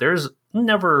forward. There's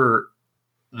never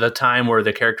the time where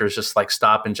the characters just like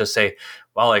stop and just say,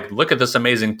 well, like, look at this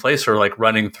amazing place we're like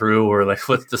running through, or like,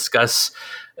 let's discuss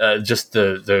just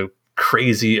the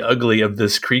crazy ugly of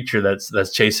this creature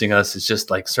that's chasing us. It's just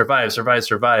like survive.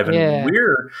 And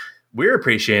we're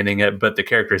appreciating it, but the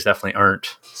characters definitely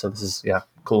aren't. So this is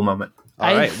cool moment.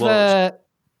 All right. Well,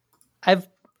 I've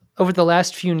over the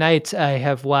last few nights I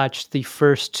have watched the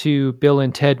first 2 Bill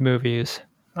and Ted movies.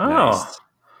 Oh. Nice.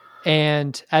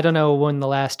 And I don't know when the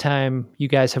last time you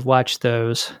guys have watched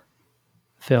those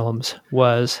films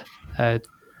was. Either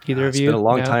of you? It's been a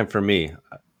long time for me.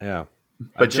 Yeah.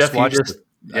 But Jeff, I just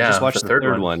watched the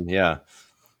third one. Yeah.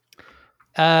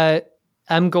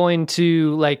 I'm going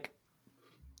to like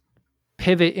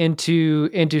pivot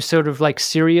into sort of like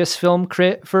serious film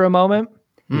crit for a moment.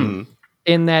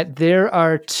 In that there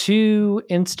are 2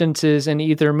 instances in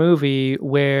either movie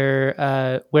where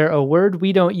a word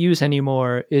we don't use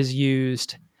anymore is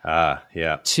used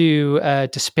to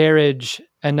disparage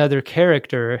another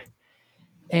character.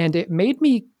 And it made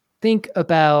me think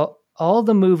about all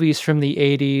the movies from the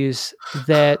 80s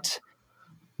that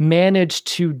managed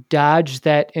to dodge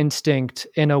that instinct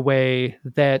in a way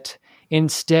that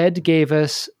instead gave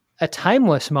us a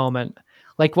timeless moment.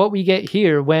 Like what we get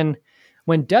here when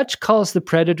Dutch calls the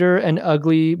Predator an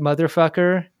ugly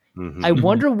motherfucker. I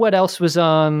wonder what else was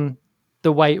on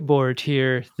the whiteboard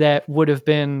here that would have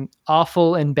been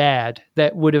awful and bad,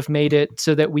 that would have made it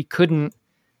so that we couldn't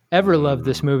ever love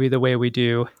this movie the way we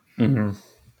do.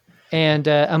 And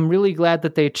I'm really glad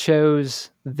that they chose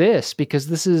this, because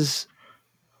this is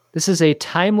a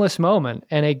timeless moment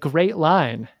and a great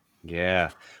line. Yeah.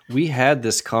 We had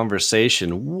this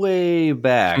conversation way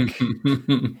back in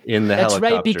the That's helicopter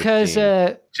right, because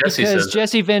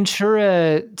Jesse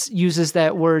Ventura uses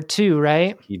that word too,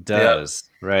 right? He does,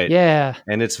 right. Yeah.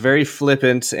 And it's very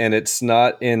flippant, and it's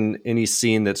not in any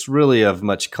scene that's really of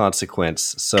much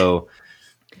consequence. So,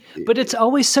 but it's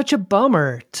always such a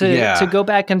bummer to go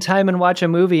back in time and watch a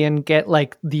movie and get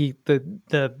like the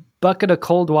bucket of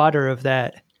cold water of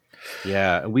that.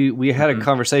 Yeah, we had a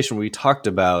conversation where we talked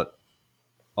about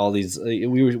all these.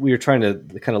 We were trying to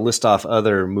kind of list off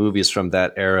other movies from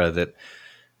that era that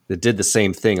did the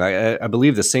same thing. I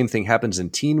believe the same thing happens in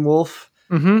Teen Wolf.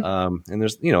 And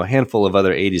there's a handful of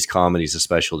other 80s comedies,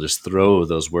 especially, just throw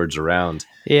those words around.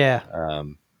 Yeah.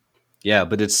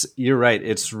 But you're right.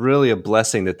 It's really a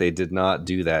blessing that they did not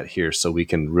do that here, so we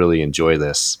can really enjoy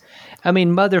this. I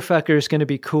mean, motherfucker is going to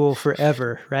be cool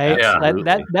forever, right? Yeah.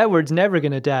 That word's never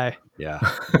going to die. Yeah.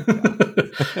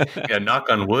 Yeah, knock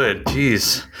on wood.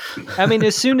 Jeez. I mean,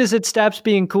 as soon as it stops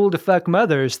being cool to fuck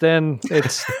mothers, then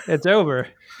it's over.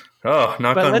 Oh,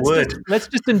 knock on wood. Let's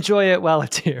just enjoy it while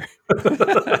it's here.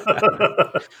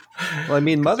 Well, I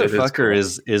mean, motherfucker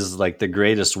is like the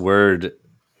greatest word,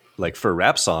 like, for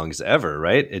rap songs ever,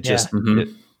 right? It just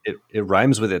it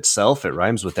rhymes with itself. It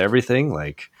rhymes with everything.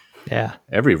 Like, yeah,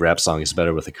 every rap song is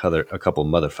better with a couple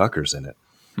motherfuckers in it.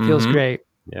 Feels great.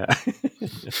 Yeah.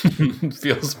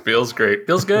 feels great.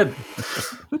 Feels good.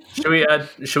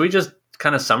 Should we just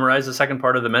kind of summarize the second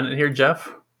part of the minute here,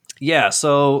 Jeff? Yeah.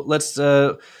 So let's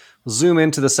zoom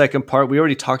into the second part. We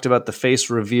already talked about the face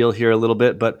reveal here a little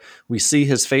bit, but we see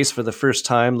his face for the first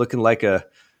time, looking like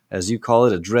as you call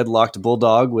it, a dreadlocked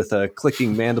bulldog with a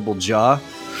clicking mandible jaw.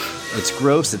 It's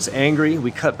gross. It's angry. We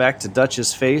cut back to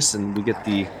Dutch's face, and we get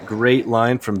the great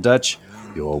line from Dutch,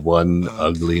 "You're one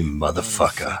ugly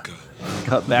motherfucker."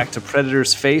 Cut back to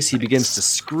Predator's face. He begins to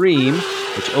scream,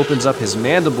 which opens up his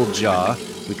mandible jaw.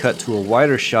 We cut to a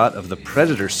wider shot of the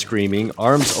Predator screaming,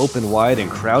 arms open wide and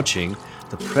crouching.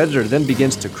 The Predator then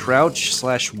begins to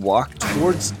crouch/walk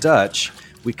towards Dutch.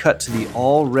 We cut to the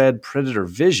all-red Predator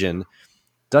vision.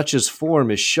 Dutch's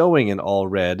form is showing in all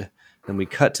red. Then we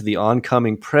cut to the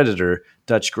oncoming Predator.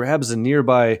 Dutch grabs a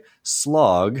nearby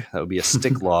slog, that would be a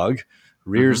stick log,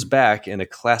 rears back in a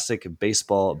classic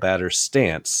baseball batter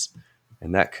stance.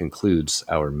 And that concludes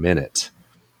our minute.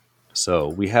 So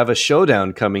we have a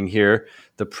showdown coming here.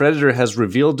 The Predator has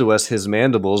revealed to us his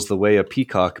mandibles the way a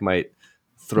peacock might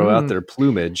throw out their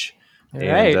plumage.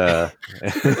 Right.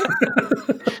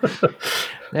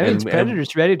 And, that means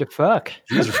Predator's ready to fuck.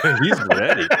 He's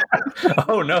ready.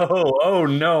 Oh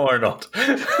no, Arnold.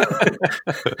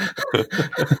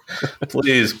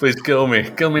 Please kill me.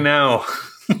 Kill me now.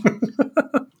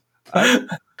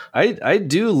 I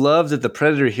do love that the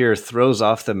Predator here throws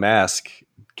off the mask,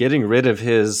 getting rid of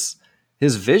his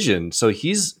vision. So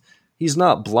he's he's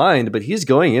not blind, but he's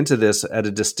going into this at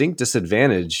a distinct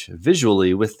disadvantage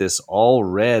visually with this all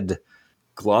red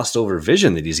glossed over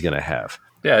vision that he's going to have.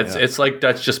 Yeah, it's like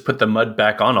Dutch just put the mud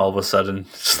back on all of a sudden.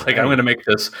 It's like, I'm going to make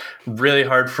this really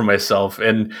hard for myself.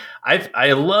 And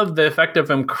I love the effect of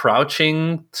him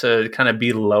crouching to kind of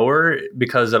be lower,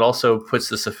 because it also puts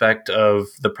this effect of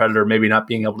the predator maybe not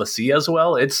being able to see as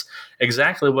well. It's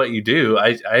exactly what you do.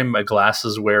 I'm a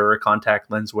glasses wearer, contact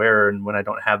lens wearer, and when I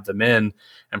don't have them in,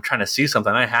 I'm trying to see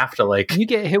something, I have to like... You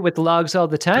get hit with logs all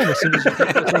the time as soon as you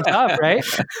put those on top, right?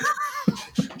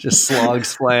 Just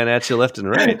slugs flying at you left and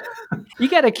right. You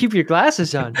got to keep your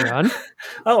glasses on, John.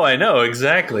 Oh, I know,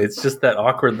 exactly. It's just that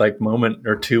awkward like moment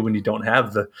or two when you don't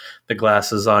have the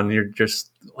glasses on. You're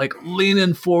just like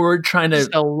leaning forward, trying to...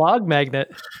 Just a log magnet.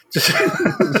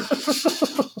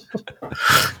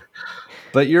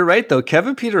 But you're right, though.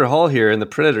 Kevin Peter Hall here in the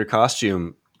Predator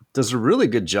costume does a really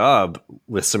good job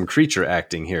with some creature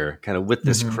acting here, kind of with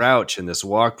this crouch and this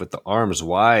walk with the arms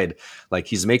wide, like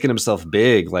he's making himself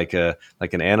big, like an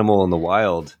animal in the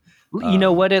wild. You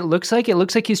know what it looks like? It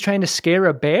looks like he's trying to scare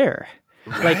a bear.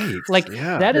 Right. That's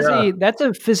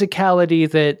a physicality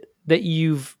that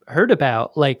you've heard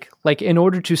about. Like in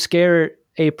order to scare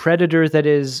a predator that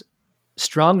is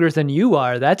stronger than you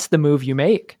are, that's the move you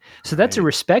make. So that's a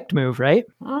respect move, right?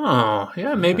 Oh,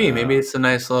 yeah, maybe it's a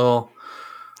nice little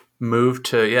move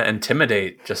to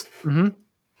intimidate, just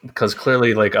because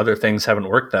clearly like other things haven't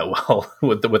worked that well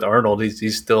with Arnold.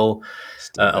 He's still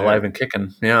alive and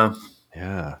kicking. Yeah.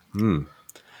 Did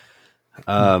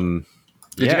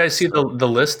you guys see the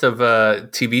list of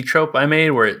TV trope I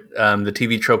made, where the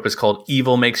TV trope is called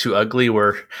 "Evil Makes You Ugly,"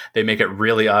 where they make it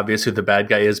really obvious who the bad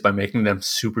guy is by making them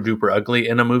super duper ugly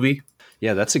in a movie?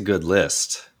 Yeah, that's a good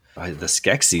list. The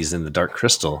Skeksis in the Dark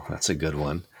Crystal, that's a good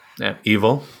one. Yeah,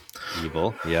 evil,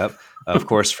 yep. Of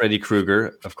course, Freddy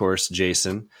Krueger. Of course,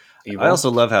 Jason. Evil. I also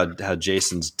love how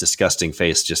Jason's disgusting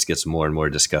face just gets more and more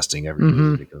disgusting every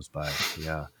movie that goes by.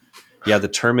 Yeah, the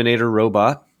Terminator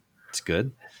robot. It's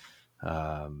good.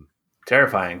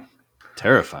 Terrifying.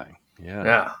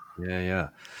 Yeah.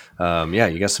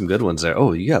 You got some good ones there.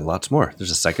 Oh, you got lots more.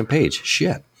 There's a second page.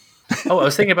 Shit. I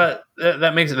was thinking about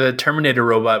that makes the Terminator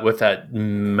robot with that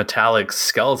metallic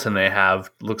skeleton they have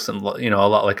looks a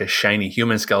lot like a shiny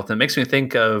human skeleton. It makes me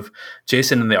think of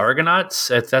Jason and the Argonauts.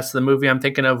 That's the movie I'm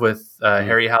thinking of, with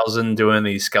Harryhausen doing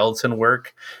the skeleton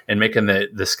work and making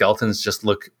the skeletons just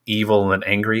look evil and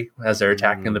angry as they're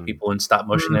attacking the people in stop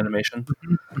motion animation.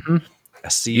 I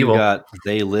see you got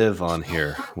They Live on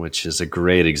here, which is a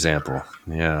great example.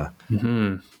 Yeah.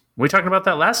 We talked about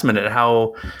that last minute,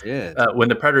 how when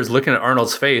the Predator's looking at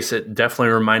Arnold's face, it definitely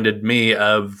reminded me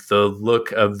of the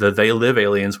look of the They Live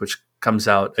aliens, which comes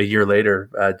out a year later.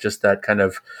 Just that kind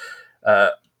of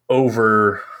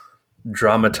over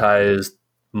dramatized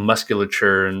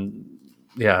musculature and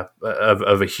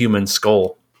of a human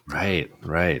skull. Right.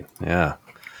 Yeah,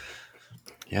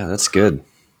 that's good.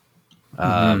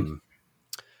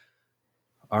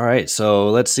 All right, so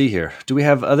let's see here. Do we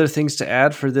have other things to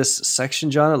add for this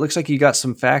section, John? It looks like you got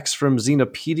some facts from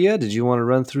Xenopedia. Did you want to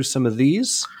run through some of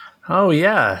these? Oh,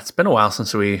 yeah. It's been a while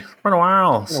since we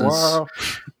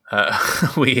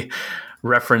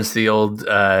referenced the old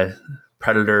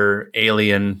Predator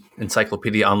Alien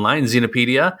Encyclopedia Online,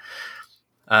 Xenopedia.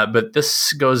 But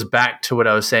this goes back to what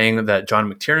I was saying that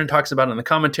John McTiernan talks about in the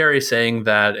commentary, saying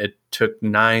that it took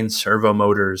 9 servo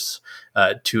motors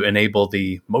to enable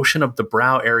the motion of the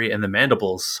brow area and the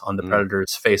mandibles on the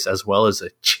Predator's face, as well as a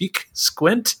cheek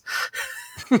squint.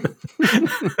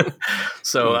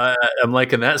 So I'm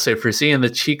liking that. So if you're seeing the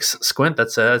cheeks squint,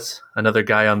 that's another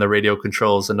guy on the radio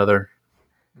controls,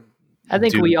 I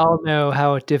think we all know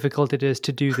how difficult it is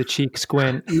to do the cheek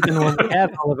squint, even when we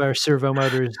have all of our servo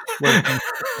motors working.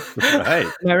 Right.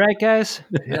 Am I right, guys?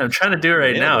 Yeah, I'm trying to do it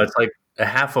right now. It's like a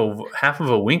half of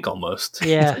a wink almost.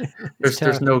 Yeah.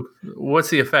 There's no, what's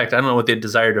the effect? I don't know what the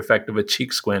desired effect of a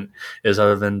cheek squint is,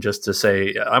 other than just to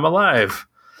say, I'm alive.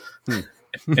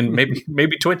 And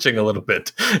maybe twitching a little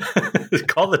bit.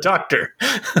 Call the doctor.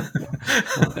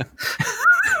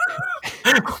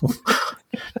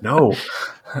 No.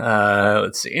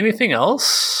 Let's see. Anything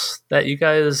else that you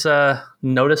guys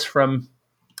noticed from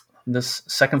this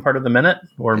second part of the minute,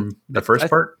 or the first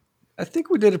part? I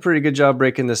think we did a pretty good job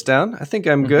breaking this down. I think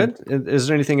I'm good. Is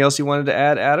there anything else you wanted to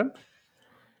add, Adam?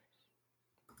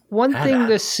 One thing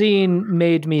this scene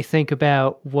made me think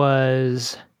about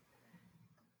was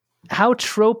how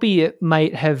tropey it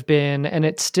might have been, and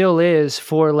it still is,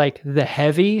 for like the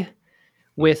Heavy,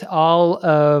 with all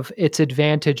of its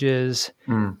advantages,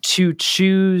 to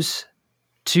choose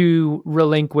to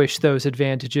relinquish those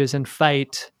advantages and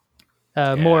fight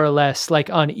more or less like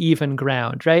on even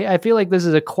ground, right? I feel like this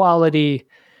is a quality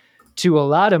to a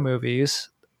lot of movies,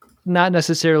 not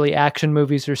necessarily action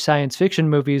movies or science fiction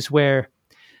movies, where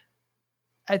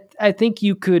I think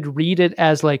you could read it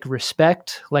as like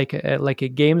respect, like a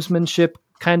gamesmanship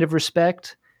kind of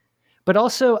respect. But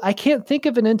also, I can't think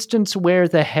of an instance where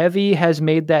the heavy has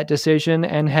made that decision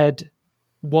and had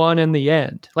won in the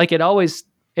end. Like it always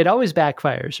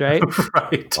backfires, right?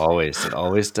 Right. It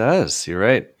always does. You're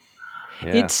right.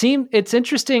 Yeah. It's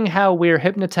interesting how we're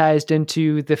hypnotized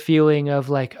into the feeling of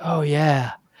like, oh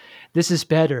yeah, this is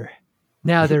better.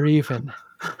 Now they're even.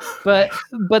 But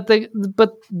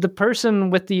the person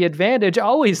with the advantage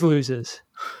always loses.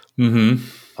 Mm-hmm.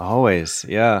 Always,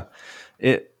 yeah.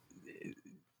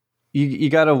 You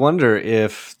got to wonder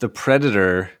if the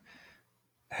Predator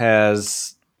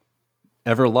has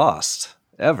ever lost,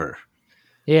 ever.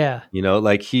 Yeah. You know,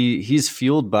 like he's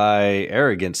fueled by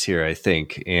arrogance here, I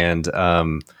think. And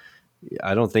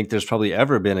I don't think there's probably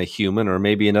ever been a human or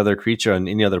maybe another creature on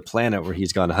any other planet where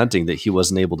he's gone hunting that he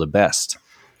wasn't able to best.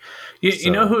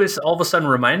 You know who is all of a sudden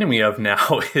reminding me of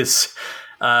now is,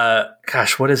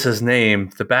 what is his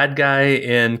name? The bad guy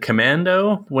in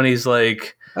Commando when he's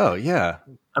like, oh, yeah.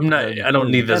 I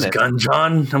don't need this gun,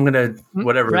 John. I'm going to,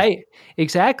 whatever. Right.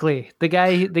 Exactly. The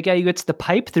guy who gets the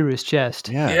pipe through his chest.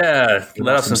 Yeah.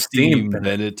 Let off some steam,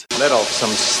 Bennett. Let off some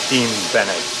steam,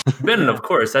 Bennett. Bennett, of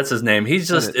course. That's his name. He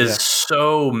just is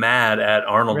so mad at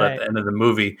Arnold at the end of the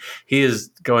movie. He is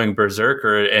going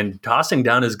berserker and tossing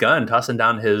down his gun, tossing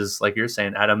down his, like you're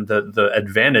saying, Adam, the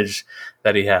advantage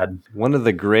that he had. One of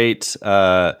the great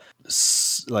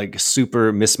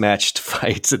super mismatched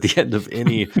fights at the end of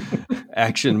any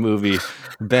action movie.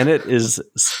 Bennett is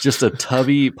just a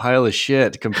tubby pile of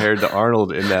shit compared to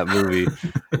Arnold in that movie,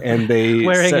 and they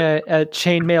wearing a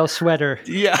chainmail sweater.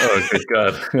 Yeah. Oh, good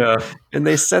God. Yeah. And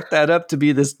they set that up to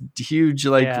be this huge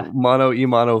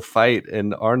mano fight,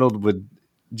 and Arnold would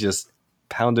just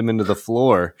pound him into the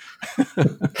floor.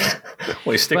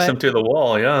 Well, he sticks him to the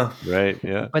wall, yeah. Right,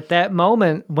 yeah. But that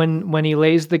moment when he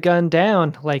lays the gun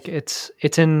down, like it's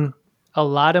in a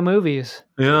lot of movies.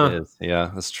 Yeah. It is.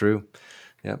 Yeah, that's true.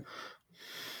 Yeah.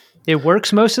 It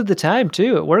works most of the time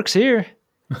too. It works here.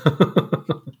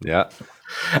 Yeah.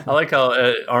 I like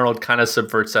how Arnold kind of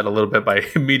subverts that a little bit by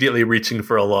immediately reaching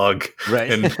for a log.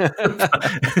 Right. And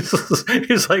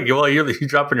he's like, well, you're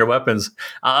dropping your weapons.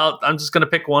 I'm just going to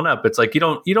pick one up. It's like you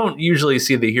don't usually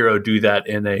see the hero do that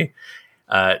in a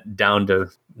down to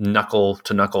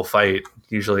knuckle fight.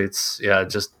 Usually it's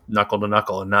just knuckle to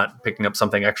knuckle and not picking up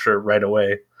something extra right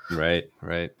away. Right.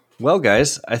 Well,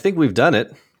 guys, I think we've done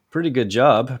it. Pretty good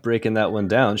job breaking that one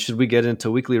down. Should we get into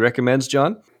weekly recommends,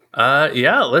 John?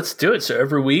 Yeah, let's do it. So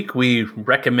every week we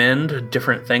recommend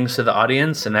different things to the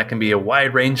audience, and that can be a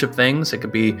wide range of things. It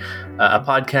could be a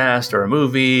podcast or a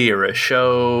movie or a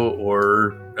show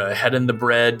or a head in the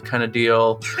bread kind of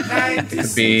deal. It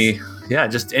could be,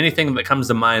 just anything that comes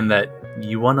to mind that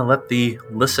you want to let the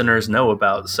listeners know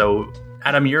about. So,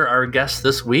 Adam, you're our guest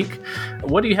this week.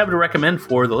 What do you have to recommend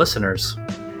for the listeners?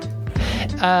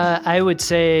 I would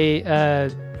say...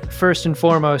 first and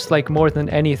foremost, like more than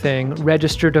anything,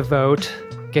 register to vote.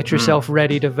 Get yourself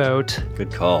ready to vote.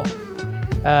 Good call.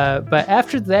 But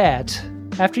after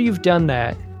you've done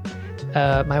that,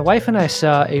 my wife and I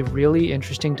saw a really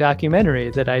interesting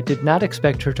documentary that I did not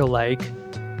expect her to like,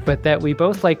 but that we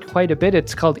both liked quite a bit.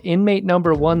 It's called Inmate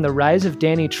Number 1, The Rise of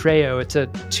Danny Trejo. It's a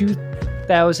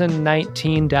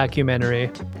 2019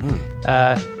 documentary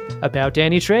about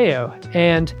Danny Trejo.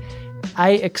 And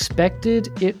I expected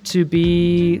it to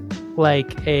be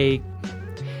like a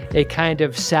kind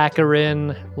of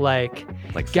saccharine, like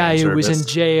guy who was in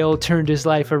jail, turned his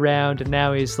life around, and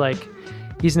now he's an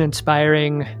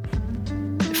inspiring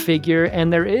figure.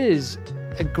 And there is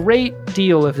a great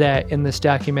deal of that in this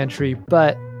documentary,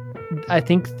 but I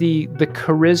think the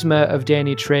charisma of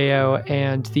Danny Trejo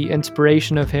and the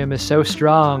inspiration of him is so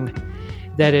strong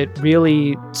that it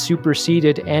really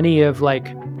superseded any of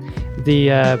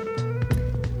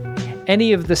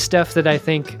the stuff that I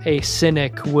think a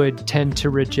cynic would tend to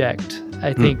reject.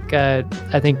 I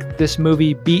think this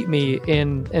movie beat me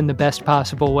in the best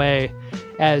possible way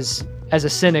as a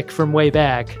cynic from way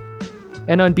back.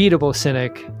 An unbeatable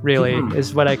cynic, really,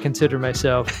 is what I consider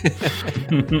myself.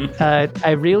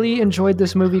 I really enjoyed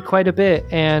this movie quite a bit,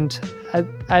 and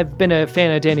I've been a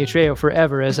fan of Danny Trejo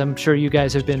forever, as I'm sure you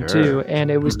guys have been too, and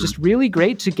it was just really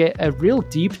great to get a real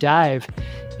deep dive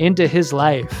into his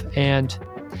life. And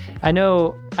I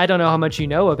don't know how much you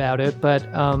know about it, but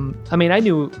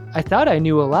I thought I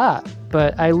knew a lot,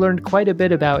 but I learned quite a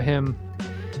bit about him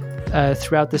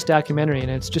throughout this documentary, and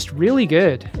it's just really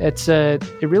good.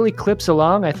 It really clips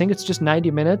along. I think it's just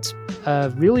 90 minutes.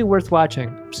 Really worth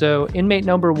watching. So Inmate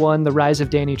Number 1, The Rise of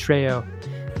Danny Trejo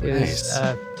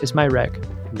is my rec.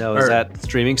 No, is that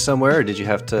streaming somewhere, or did you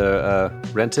have to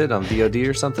rent it on VOD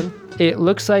or something? It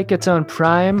looks like it's on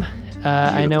Prime.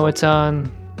 I know it's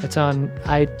on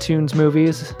iTunes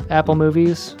Movies, Apple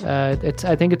Movies. I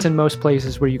think it's in most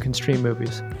places where you can stream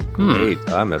movies. Great.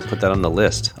 I'm going to put that on the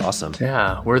list. Awesome.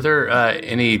 Yeah. Were there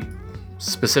any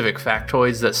specific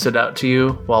factoids that stood out to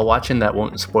you while watching that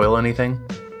won't spoil anything?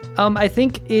 I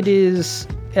think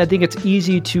it's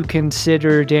easy to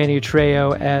consider Danny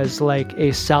Trejo as like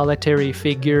a solitary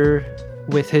figure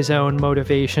with his own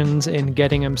motivations in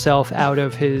getting himself out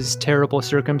of his terrible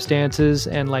circumstances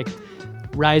and like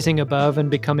rising above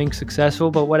and becoming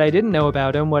successful. But what I didn't know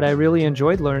about him, what I really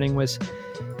enjoyed learning was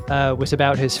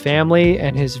about his family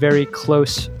and his very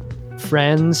close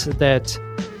friends that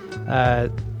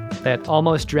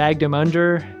almost dragged him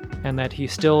under and that he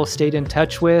still stayed in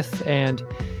touch with, and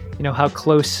how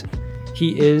close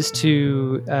he is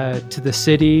to the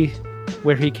city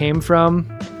where he came from,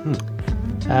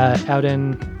 out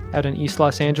in East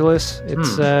Los Angeles.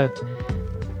 It's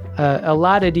a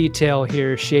lot of detail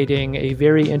here, shading a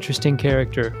very interesting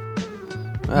character.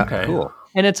 Okay, cool.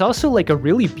 And it's also like a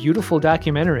really beautiful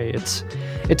documentary. It's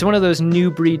one of those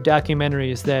new breed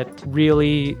documentaries that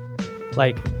really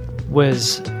like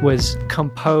was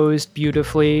composed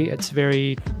beautifully. It's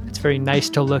very nice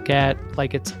to look at.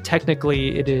 Like it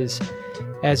is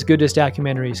as good as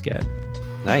documentaries get.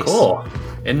 Nice. Cool.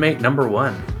 Inmate Number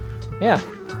 1. Yeah.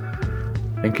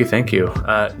 Thank you.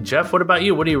 Jeff, what about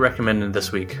you? What are you recommending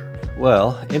this week?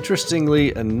 Well,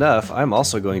 interestingly enough, I'm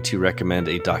also going to recommend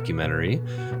a documentary,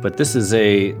 but this is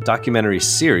a documentary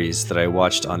series that I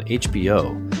watched on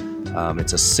HBO.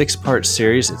 It's a 6-part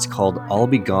series. It's called I'll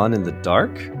Be Gone in the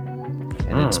Dark,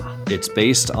 and it's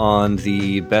based on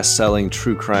the best-selling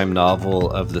true crime novel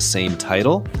of the same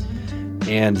title.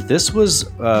 And this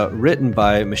was written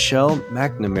by Michelle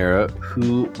McNamara,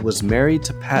 who was married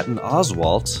to Patton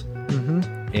Oswalt.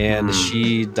 And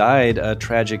she died a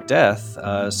tragic death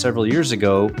several years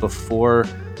ago before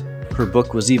her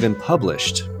book was even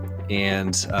published.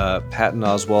 And Patton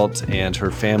Oswalt and her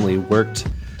family worked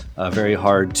very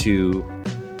hard to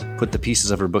put the pieces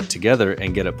of her book together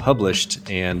and get it published.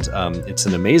 And it's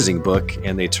an amazing book,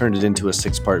 and they turned it into a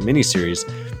 6-part miniseries.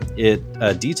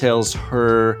 It details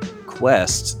her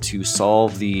quest to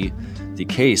solve the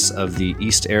case of the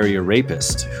East Area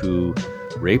rapist who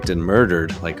raped and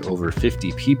murdered like over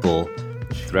 50 people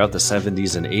throughout the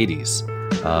 70s and 80s.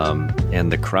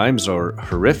 And the crimes are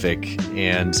horrific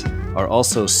and are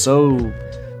also so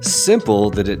simple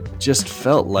that it just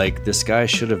felt like this guy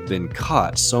should have been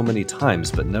caught so many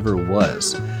times but never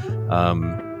was.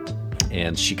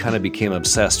 And she kind of became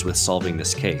obsessed with solving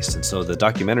this case. And so the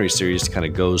documentary series kind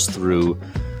of goes through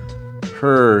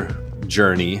her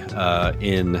journey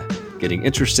in getting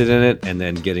interested in it, and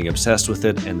then getting obsessed with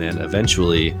it, and then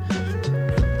eventually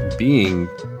being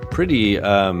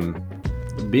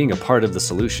a part of the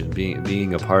solution,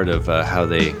 being a part of how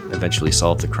they eventually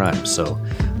solve the crime. So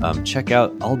check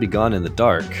out I'll Be Gone in the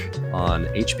Dark on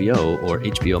HBO or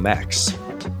HBO Max.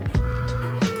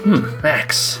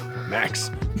 Max.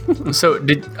 So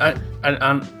I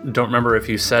don't remember if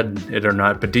you said it or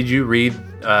not, but did you read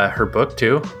her book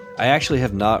too? I actually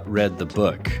have not read the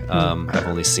book. I've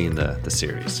only seen the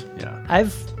series. Yeah,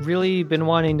 I've really been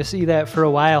wanting to see that for a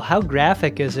while. How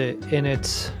graphic is it in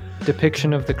its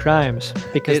depiction of the crimes?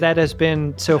 Because that has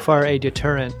been so far a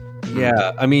deterrent.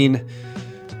 Yeah, I mean,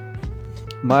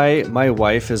 my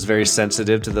wife is very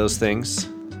sensitive to those things.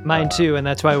 Mine too, and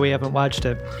that's why we haven't watched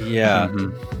it. Yeah,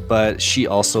 but she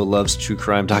also loves true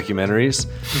crime documentaries.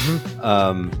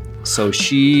 So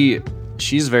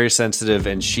she's very sensitive,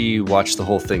 and she watched the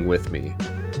whole thing with me.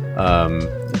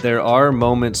 There are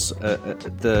moments,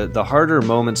 the harder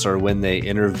moments are when they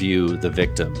interview the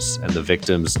victims, and the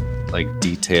victims like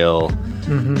detail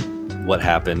what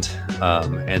happened,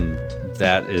 and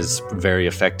that is very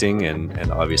affecting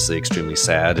and obviously extremely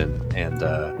sad,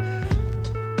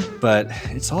 but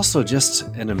it's also just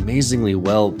an amazingly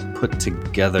well put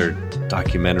together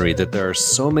documentary that there are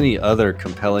so many other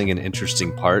compelling and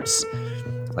interesting parts.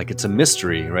 Like it's a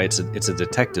mystery, right? It's a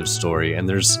detective story, and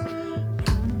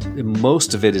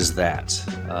most of it is that.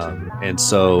 And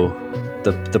so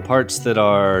the parts that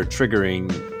are triggering,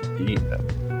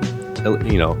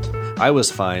 I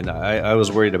was fine. I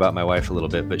was worried about my wife a little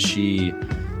bit, but she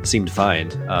seemed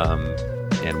fine.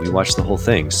 And we watched the whole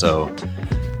thing. So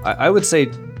I would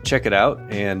say check it out.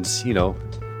 And,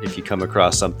 if you come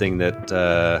across something that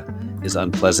is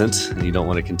unpleasant and you don't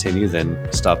want to continue, then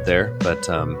stop there. But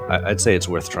I'd say it's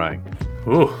worth trying.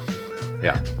 Ooh,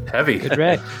 Yeah, heavy. Good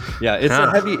rec. yeah.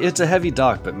 It's a heavy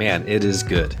doc, but man, it is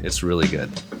good. It's really good.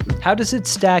 How does it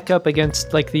stack up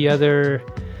against like the other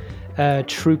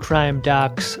true crime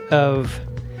docs of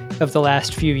the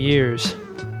last few years?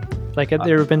 Like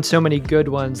there have been so many good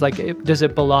ones. Like, does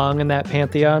it belong in that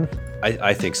pantheon?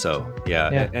 I think so.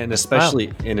 Yeah. And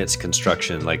especially in its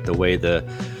construction, like the way the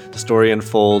story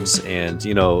unfolds, and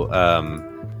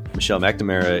Michelle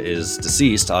McNamara is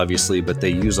deceased, obviously, but they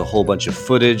use a whole bunch of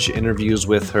footage, interviews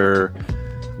with her,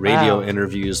 radio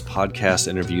interviews, podcast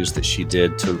interviews that she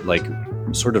did to like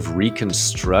sort of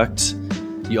reconstruct.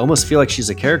 You almost feel like she's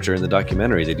a character in the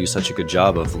documentary. They do such a good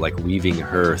job of like weaving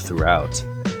her throughout.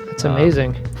 It's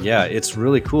amazing. Yeah, it's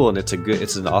really cool, and it's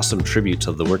an awesome tribute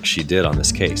to the work she did on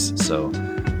this case. So,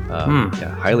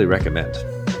 yeah, highly recommend.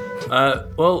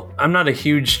 Well, I'm not a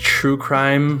huge true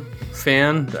crime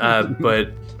fan,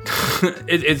 but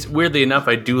it's weirdly enough,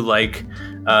 I do like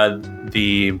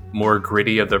the more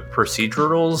gritty of the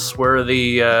procedurals where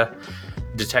the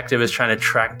detective is trying to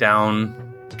track down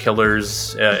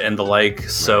killers and the like.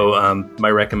 So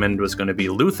my recommend was going to be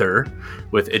Luther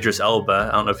with Idris Elba.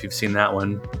 I don't know if you've seen that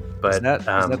one, but Is that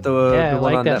the I one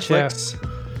like on that Netflix?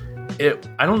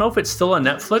 I don't know if it's still on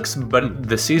Netflix, but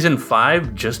the season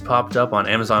 5 just popped up on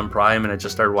Amazon Prime, and I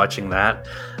just started watching that,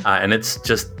 and it's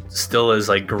just still as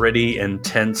like gritty and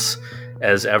tense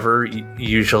as ever.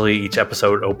 Usually each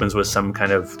episode opens with some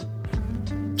kind of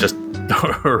just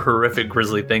horrific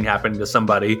grisly thing happening to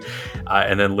somebody,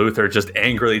 and then Luther just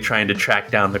angrily trying to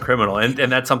track down the criminal, and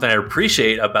that's something I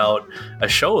appreciate about a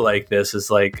show like this,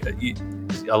 is like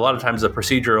a lot of times the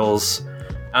procedurals,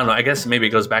 I don't know, I guess maybe it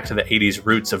goes back to the 80s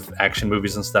roots of action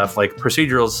movies and stuff. Like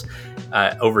procedurals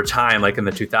over time, like in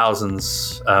the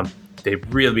 2000s,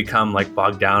 they've really become like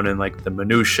bogged down in like the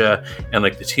minutia and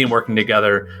like the team working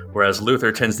together. Whereas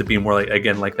Luther tends to be more like,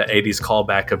 again, like the 80s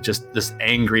callback of just this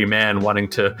angry man wanting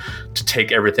to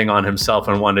take everything on himself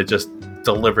and want to just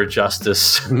deliver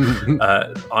justice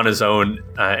on his own.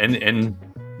 And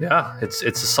yeah, it's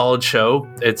a solid show.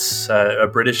 It's a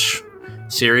British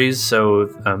series, so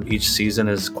each season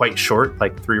is quite short,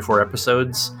 like 3 or 4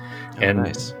 episodes, and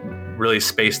nice. Really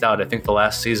spaced out. I think the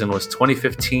last season was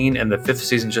 2015, and the 5th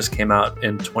season just came out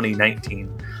in 2019.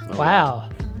 Wow.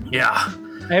 Yeah.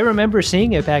 I remember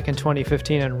seeing it back in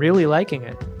 2015 and really liking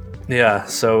it. Yeah.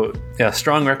 So yeah,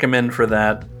 strong recommend for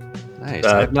that. Nice.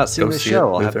 I've not seen go the see show.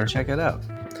 it, I'll have to Luther. check it out.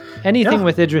 Anything Yeah.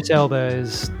 with Idris Elba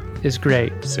is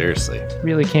great. Seriously.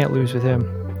 Really can't lose with him.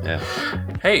 Yeah.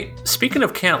 Hey, speaking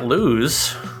of can't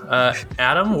lose,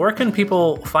 Adam, where can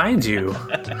people find you?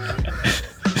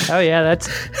 Oh yeah, that's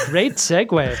great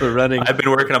segue. For running. I've been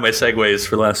working on my segues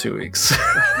for the last few weeks.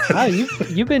 Wow,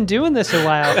 you've been doing this a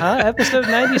while, huh? Episode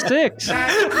 96.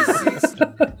 96.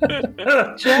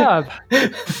 Good job.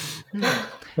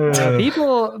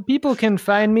 People can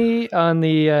find me on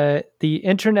the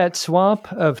internet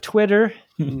swamp of Twitter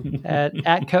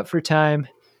at Cut for Time.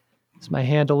 It's my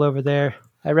handle over there.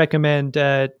 I recommend.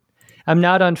 I'm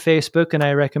not on Facebook, and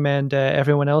I recommend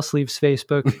everyone else leaves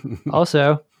Facebook.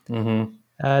 Also,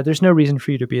 there's no reason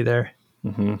for you to be there.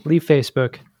 Leave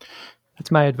Facebook. That's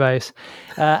my advice.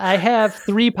 I have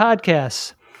 3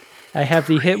 podcasts. I have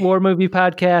the hit war movie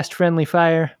podcast, Friendly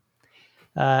Fire.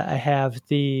 I have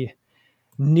the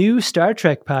new Star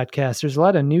Trek podcast. There's a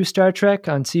lot of new Star Trek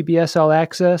on CBS All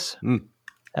Access.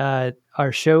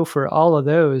 Our show for all of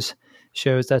those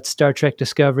shows, that's Star Trek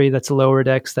Discovery, that's Lower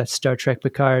Decks, that's Star Trek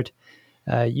Picard.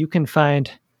 You can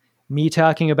find me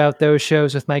talking about those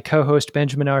shows with my co-host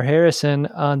Benjamin R. Harrison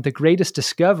on The Greatest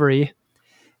Discovery.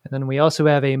 And then we also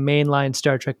have a mainline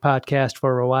Star Trek podcast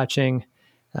where we're watching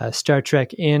Star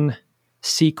Trek in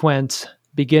sequence,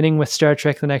 beginning with Star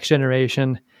Trek The Next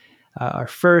Generation, our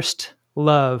first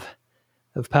love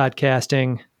of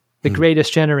podcasting, The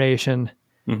Greatest Generation,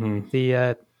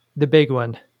 the big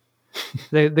one,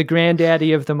 the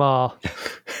granddaddy of them all.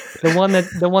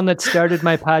 The one that started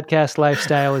my podcast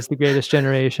lifestyle is The Greatest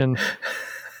Generation.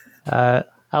 I'll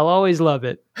always love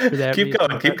it for that Keep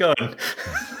reason. going.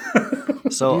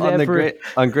 So Do that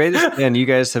on Greatest Man, you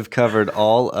guys have covered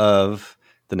all of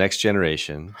The Next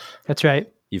Generation. That's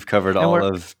right. You've covered And all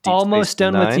we're of Deep almost Space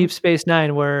done Nine. with Deep Space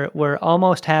Nine. We're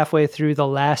almost halfway through the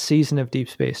last season of Deep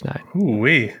Space Nine.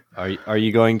 Ooh-wee. Are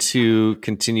you going to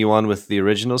continue on with the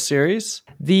original series?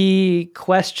 The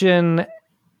question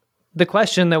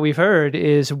that we've heard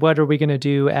is, what are we going to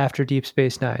do after Deep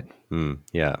Space Nine?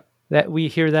 Yeah. That we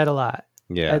hear that a lot.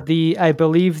 Yeah. I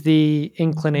believe the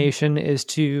inclination is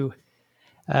to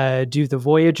do the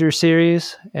Voyager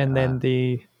series and then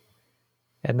the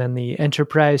and then the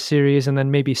Enterprise series, and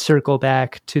then maybe circle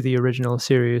back to the original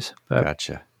series.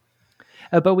 Gotcha.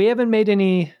 But we haven't made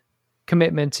any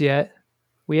commitments yet.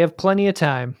 We have plenty of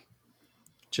time.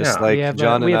 Just Yeah. like We have,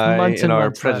 John we and have I months in and our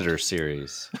months left. Predator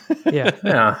series. Yeah.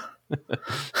 Yeah.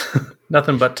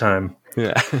 Nothing but time.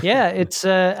 Yeah. Yeah, it's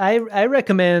I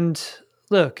recommend,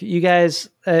 look, you guys,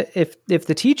 if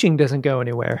the teaching doesn't go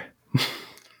anywhere,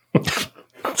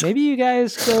 maybe you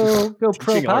guys go pro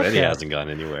Teaching already podcast. hasn't gone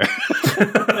anywhere.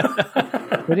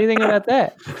 What do you think about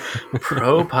that?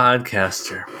 Pro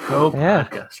podcaster. Yeah.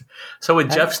 Podcaster. So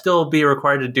would Jeff still be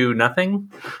required to do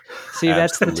nothing? See,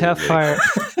 that's the tough part.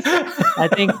 I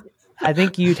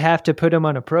think you'd have to put him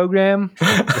on a program.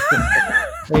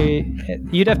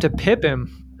 You'd have to pip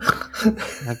him. I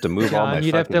have to move all my John.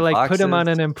 You'd have to fucking put him on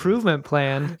boxes. an improvement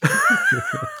plan.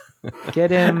 Get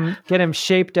him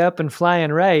shaped up and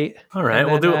flying right. All right,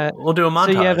 And we'll then, do a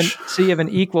montage. So you have an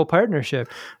equal partnership.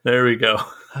 There we go.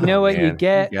 You know what you man.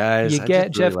 get? You guys, You I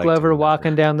get just really Jeff like Glover doing that.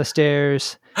 walking down the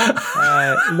stairs,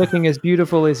 looking as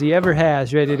beautiful as he ever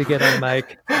has, ready to get on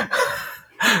mic.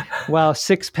 While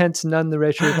Sixpence None the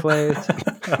Richer plays.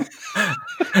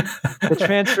 The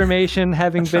transformation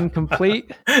having been complete.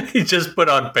 He just put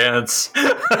on pants.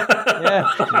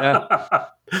 Yeah. Yeah.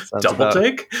 Sounds Double about,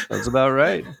 take. That's about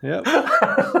right. Yep.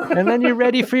 And then you're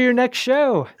ready for your next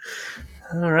show.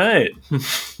 All right.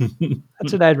 That's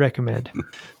what I'd recommend.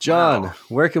 John,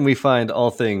 where can we find all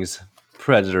things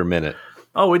Predator Minute?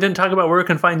 Oh, we didn't talk about where we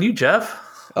can find you,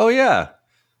 Jeff. Oh, yeah.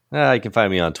 You can find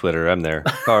me on Twitter. I'm there.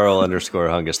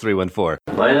 Carl_Hungus314.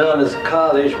 My name is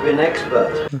Carl Ishbin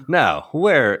Expert. Now,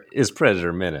 where is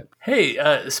Predator Minute? Hey,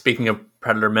 speaking of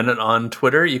Predator Minute on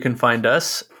Twitter, you can find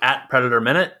us at Predator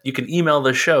Minute. You can email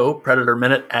the show,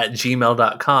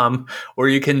 predatorminute@gmail.com, or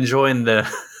you can join the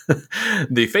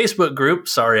the Facebook group,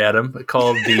 sorry, Adam,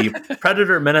 called the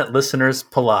Predator Minute Listeners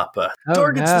Palapa. Oh,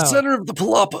 Target's no. the center of the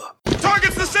palapa.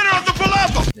 Target's the center of the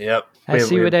palapa. Yep. I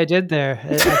see what I did there. I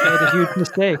made a huge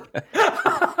mistake.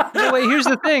 No, wait, here's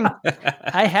the thing.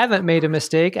 I haven't made a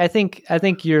mistake. I think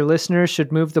your listeners should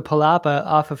move the Palapa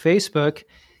off of Facebook.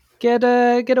 Get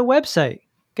a website.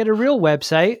 Get a real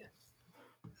website.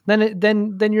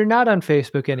 Then you're not on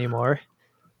Facebook anymore.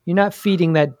 You're not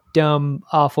feeding that dumb,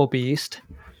 awful beast.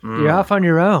 You're off on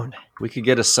your own. We could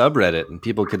get a subreddit and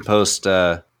people could post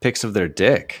pics of their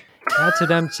dick. That's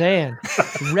what I'm saying.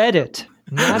 Reddit.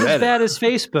 Not as Reddit. bad as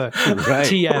Facebook. Right.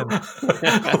 TM.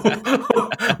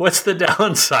 What's the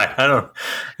downside? I don't.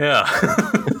 Yeah.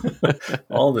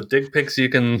 All the dick pics you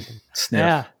can sniff.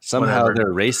 Yeah. Somehow Whatever.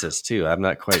 they're racist, too. I'm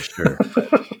not quite sure.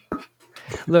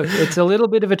 Look, it's a little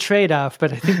bit of a trade-off,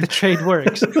 but I think the trade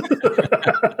works.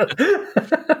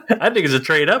 I think it's a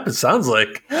trade up. It sounds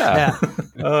like. Yeah.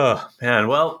 Oh man.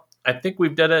 Well, I think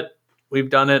we've done it. We've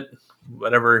done it.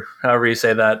 Whatever, however you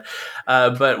say that.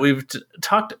 But we've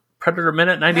talked Predator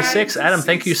Minute 96. Adam,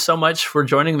 thank you so much for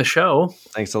joining the show.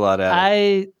 Thanks a lot,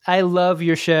 Adam. I love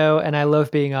your show and I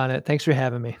love being on it. Thanks for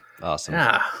having me. Awesome.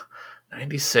 Yeah.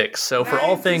 96. So for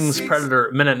all things 96.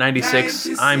 Predator Minute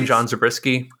 96, I'm John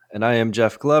Zabriskie. And I am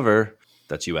Jeff Glover.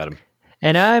 That's you, Adam.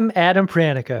 And I'm Adam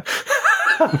Pranica.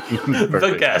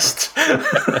 The guest.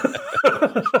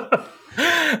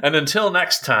 And until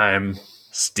next time,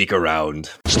 Stick around.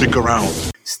 Stick around.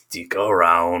 stick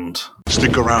around.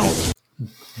 Stick around.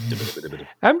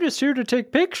 I'm just here to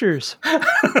take pictures. You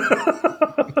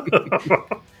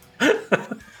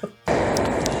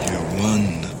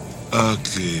one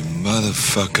ugly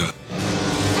motherfucker.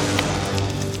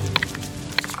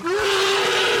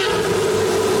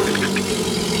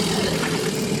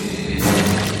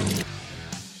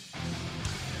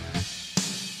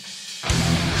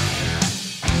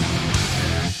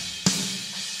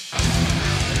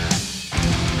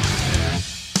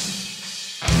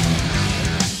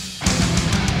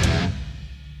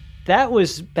 That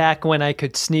was back when I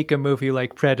could sneak a movie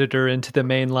like Predator into the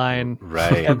mainline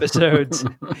Right. episodes.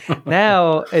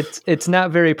 Now it's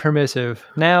not very permissive.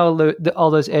 Now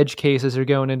all those edge cases are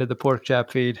going into the pork chop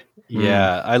feed.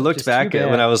 Yeah, I looked Just back too at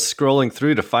bad. when I was scrolling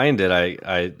through to find it.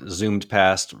 I zoomed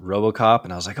past RoboCop,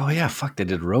 and I was like, "Oh yeah, fuck! They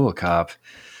did RoboCop."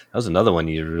 That was another one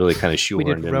you really kind of We shoehorned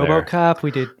did in there. RoboCop.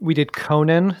 We did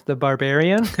Conan the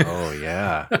Barbarian. Oh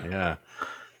yeah, yeah.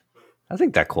 I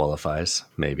think that qualifies.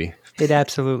 Maybe. It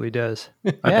absolutely does.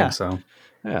 I Yeah. think so.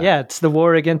 Yeah, it's the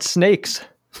war against snakes.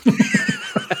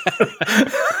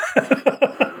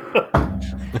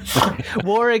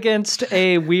 War against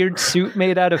a weird suit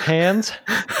made out of hands.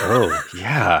 Oh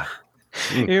yeah.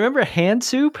 You remember Hand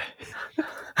Soup?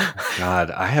 God,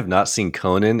 I have not seen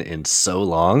Conan in so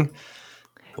long.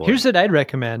 Boy. Here's what I'd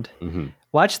recommend.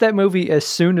 Watch that movie as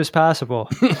soon as possible.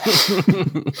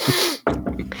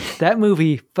 That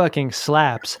movie fucking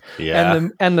slaps. Yeah.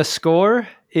 And the score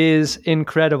is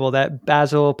incredible. That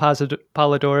Basil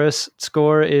Polidorus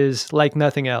score is like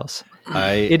nothing else.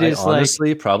 I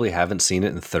honestly probably haven't seen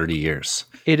it in 30 years.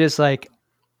 It is like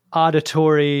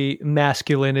auditory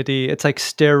masculinity. It's like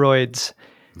steroids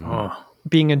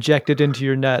being injected into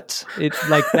your nuts. It's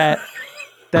like that.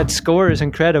 That score is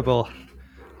incredible.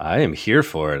 I am here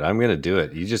for it. I'm going to do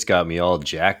it. You just got me all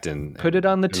jacked and put it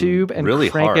on the tube and really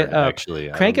crank hard, it up. Actually,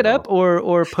 crank it up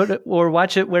or put it or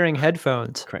watch it wearing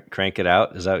headphones. Crank it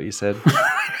out. Is that what you said?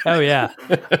 Oh yeah,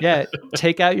 yeah.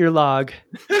 Take out your log.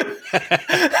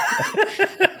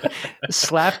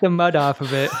 Slap the mud off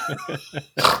of it.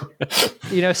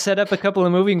 Set up a couple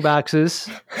of moving boxes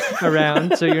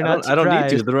around so you're not surprised. I don't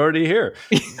need to. They're already here.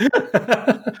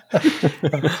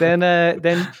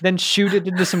 Then shoot it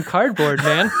into some cardboard,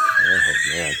 man. Oh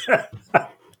man.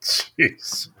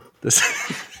 Jeez. This is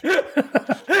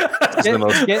the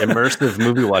most immersive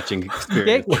movie watching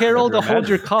experience. Get Carol to hold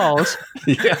your calls.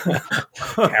 Yeah.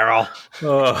 Carol.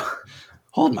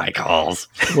 Hold my calls.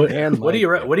 What do you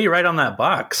write on that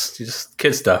box? Just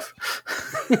kid stuff.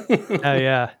 Oh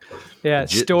yeah. Yeah,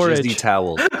 storage. Jizzy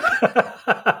towels.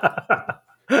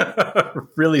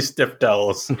 Really stiff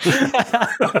towels.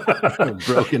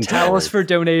 Broken towels for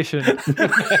donation.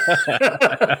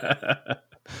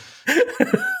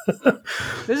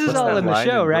 This is all in the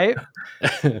show, right?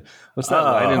 What's that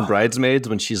line in Bridesmaids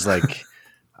when she's like,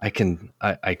 I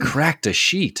cracked a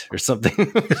sheet or something?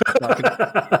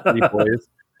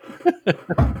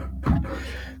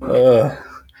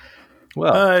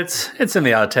 Well, it's in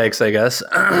the outtakes, I guess.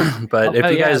 But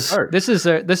if you guys, this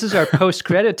is our post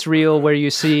credits reel where you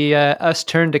see us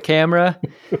turn to camera,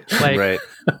 like right.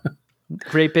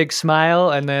 Great big smile,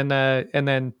 and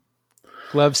then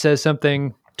Love says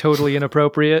something totally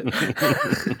inappropriate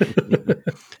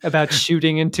about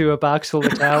shooting into a box full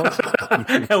of towels.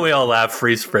 And we all laugh,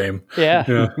 freeze frame.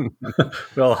 Yeah.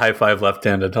 We all high five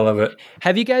left-handed. I love it.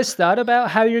 Have you guys thought about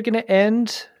how you're going to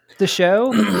end the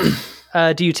show?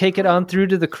 Do you take it on through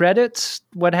to the credits?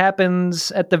 What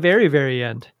happens at the very, very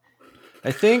end?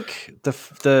 I think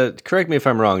the correct me if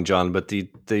I'm wrong, John, but the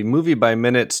movie by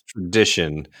minutes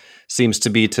tradition seems to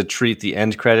be to treat the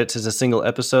end credits as a single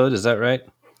episode. Is that right?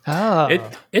 Oh,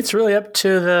 it's really up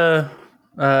to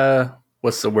the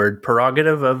what's the word,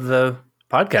 prerogative of the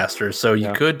podcasters. So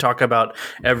you could talk about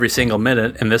every single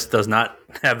minute, and this does not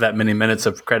have that many minutes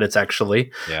of credits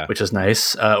actually, which is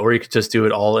nice. Or you could just do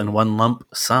it all in one lump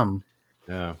sum.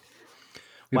 Yeah.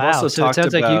 Wow. So it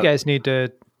sounds like you guys need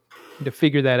to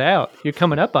figure that out. You're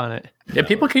coming up on it. Yeah,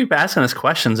 people keep asking us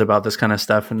questions about this kind of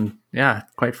stuff, and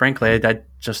quite frankly, I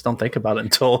just don't think about it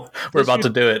until we're about to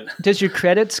do it. Does your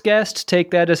credits guest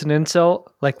take that as an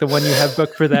insult, like the one you have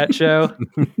booked for that show?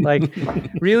 Like,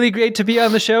 really great to be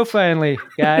on the show finally,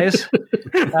 guys.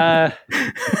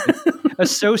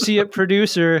 Associate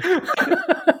producer.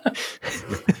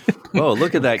 Oh,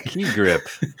 look at that key grip.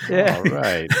 Yeah. All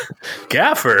right.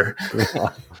 Gaffer.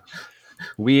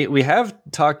 We have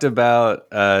talked about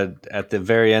at the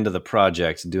very end of the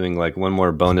project doing like one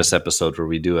more bonus episode where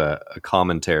we do a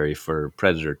commentary for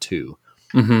Predator 2.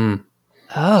 Mm-hmm.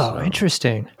 Oh,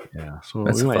 interesting. Yeah, so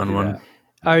that's a fun one. That.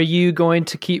 Are you going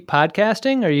to keep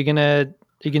podcasting? Are you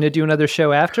gonna do another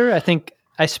show after? I think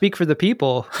I speak for the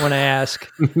people when I ask,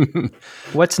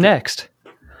 what's next?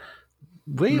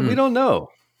 We don't know.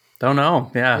 Don't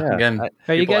know. Yeah. Again,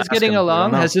 are you guys getting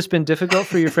along? Has this been difficult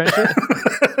for your friendship?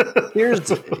 Here's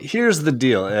the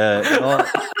deal.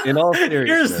 In all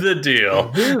seriousness, here's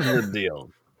the deal.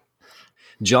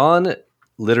 John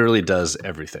literally does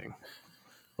everything.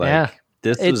 Like,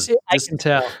 I can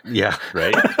tell. Yeah,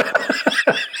 right.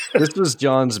 This was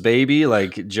John's baby.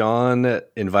 Like, John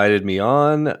invited me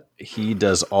on. He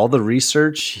does all the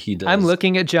research. I'm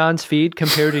looking at John's feed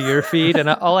compared to your feed, and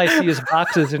all I see is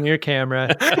boxes in your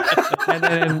camera. And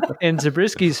then in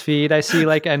Zabrisky's feed, I see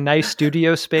like a nice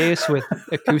studio space with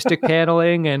acoustic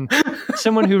paneling and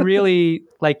someone who really,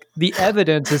 like, the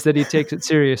evidence is that he takes it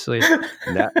seriously.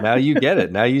 Now you get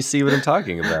it. Now you see what I'm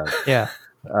talking about. Yeah.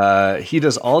 He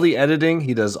does all the editing.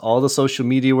 He does all the social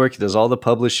media work. He does all the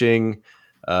publishing.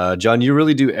 John, you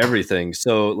really do everything.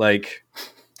 So, like...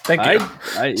 Thank you.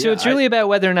 So it's really about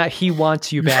whether or not he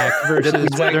wants you back versus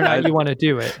whether or not you want to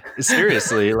do it.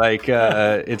 Seriously, like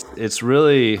it's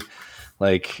really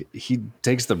like he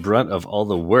takes the brunt of all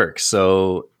the work.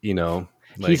 So, like,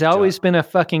 he's always been a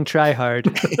fucking tryhard.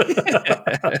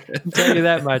 I'll tell you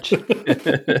that much.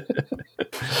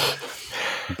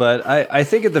 But I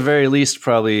think at the very least,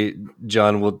 probably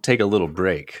John will take a little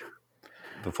break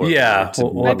before.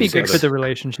 Might be good for the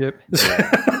relationship.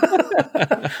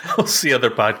 We'll see other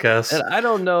podcasts. And I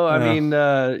don't know. I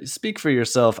mean, speak for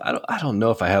yourself. I don't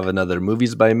know if I have another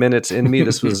movies by minutes in me.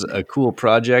 This was a cool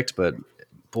project, but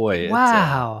boy,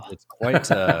 Wow. it's quite.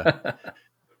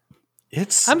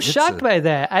 I'm shocked by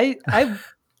that. I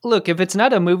look, if it's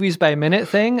not a movies by minute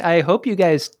thing, I hope you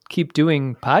guys keep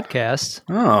doing podcasts.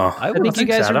 Oh, I think you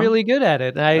guys are really good at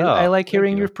it. I like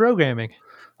hearing your programming.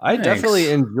 I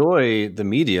definitely enjoy the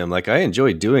medium. Like I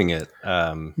enjoy doing it.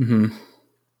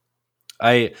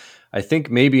 I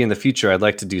think maybe in the future I'd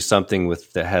like to do something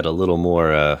with that had a little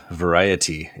more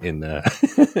variety in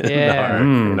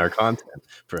in our content,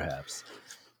 perhaps.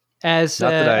 As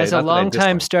a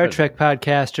longtime Star Trek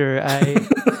podcaster, I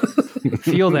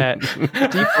feel that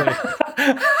deeply.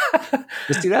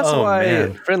 See, that's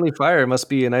why Friendly Fire must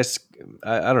be a nice.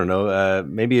 I don't know.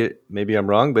 Maybe I'm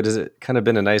wrong, but has it kind of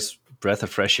been a nice breath of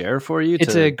fresh air for you?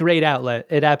 It's a great outlet.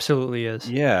 It absolutely is.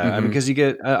 Yeah, I mean, because you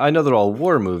get. I know they're all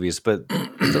war movies, but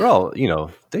they're all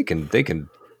they can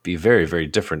be very, very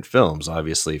different films,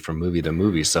 obviously from movie to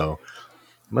movie. So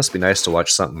it must be nice to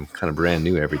watch something kind of brand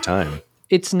new every time.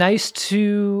 It's nice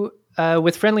to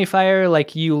with Friendly Fire,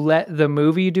 like you let the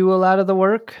movie do a lot of the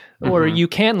work, or you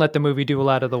can let the movie do a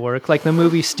lot of the work. Like the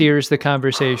movie steers the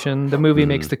conversation, the movie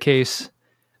makes the case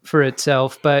for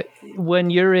itself. But when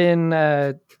you're in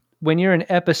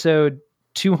episode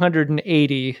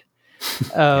 280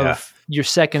 of your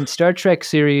second Star Trek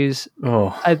series,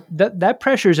 that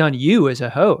pressure's on you as a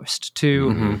host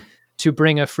to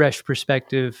bring a fresh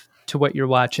perspective to what you're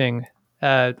watching,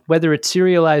 whether it's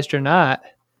serialized or not.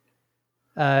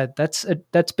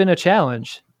 That's been a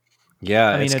challenge. Yeah,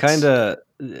 I mean, it's kind of.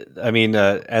 I mean,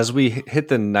 as we hit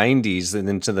the 90s and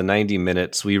into the 90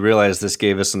 minutes, we realized this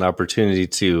gave us an opportunity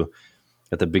to,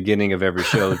 at the beginning of every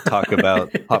show, talk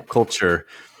about pop culture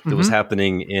that was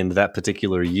happening in that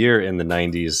particular year in the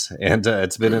 90s. And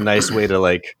it's been a nice way to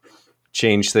like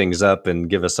change things up and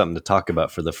give us something to talk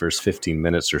about for the first 15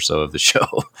 minutes or so of the show.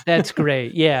 That's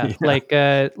great. Yeah.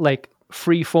 Like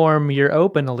free form, you're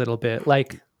open a little bit,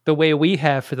 like the way we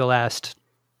have for the last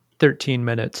 13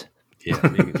 minutes.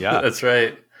 Yeah. That's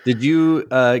right. Did you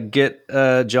get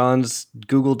John's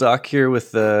Google Doc here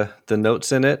with the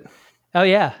notes in it? Oh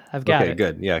yeah, I've got it. Okay,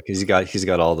 good. Yeah, because he's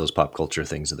got all those pop culture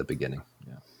things at the beginning.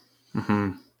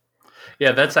 Yeah.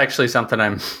 Yeah, that's actually something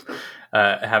I'm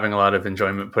having a lot of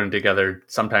enjoyment putting together.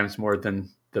 Sometimes more than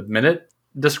the minute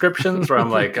descriptions, where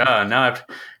I'm like, now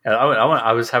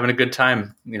I was having a good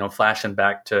time, flashing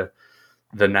back to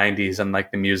the 90s and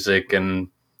like the music and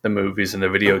the movies and the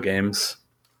video games.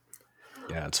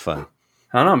 Yeah, it's fun.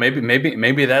 I don't know.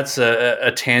 Maybe that's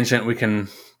a tangent we can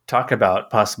talk about,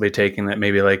 possibly taking that,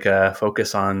 maybe like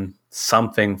focus on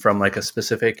something from like a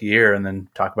specific year and then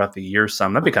talk about the year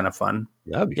some. That'd be kind of fun.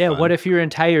 That'd be fun. What if your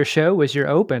entire show was your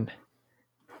open?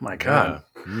 Oh my God.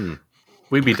 Yeah.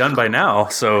 We'd be done by now.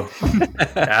 So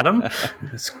Adam,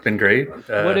 it's been great.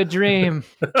 What a dream.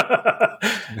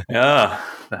 Yeah.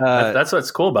 That's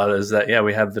what's cool about it, is that,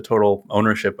 we have the total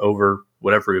ownership over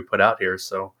whatever we put out here.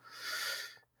 So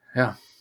yeah.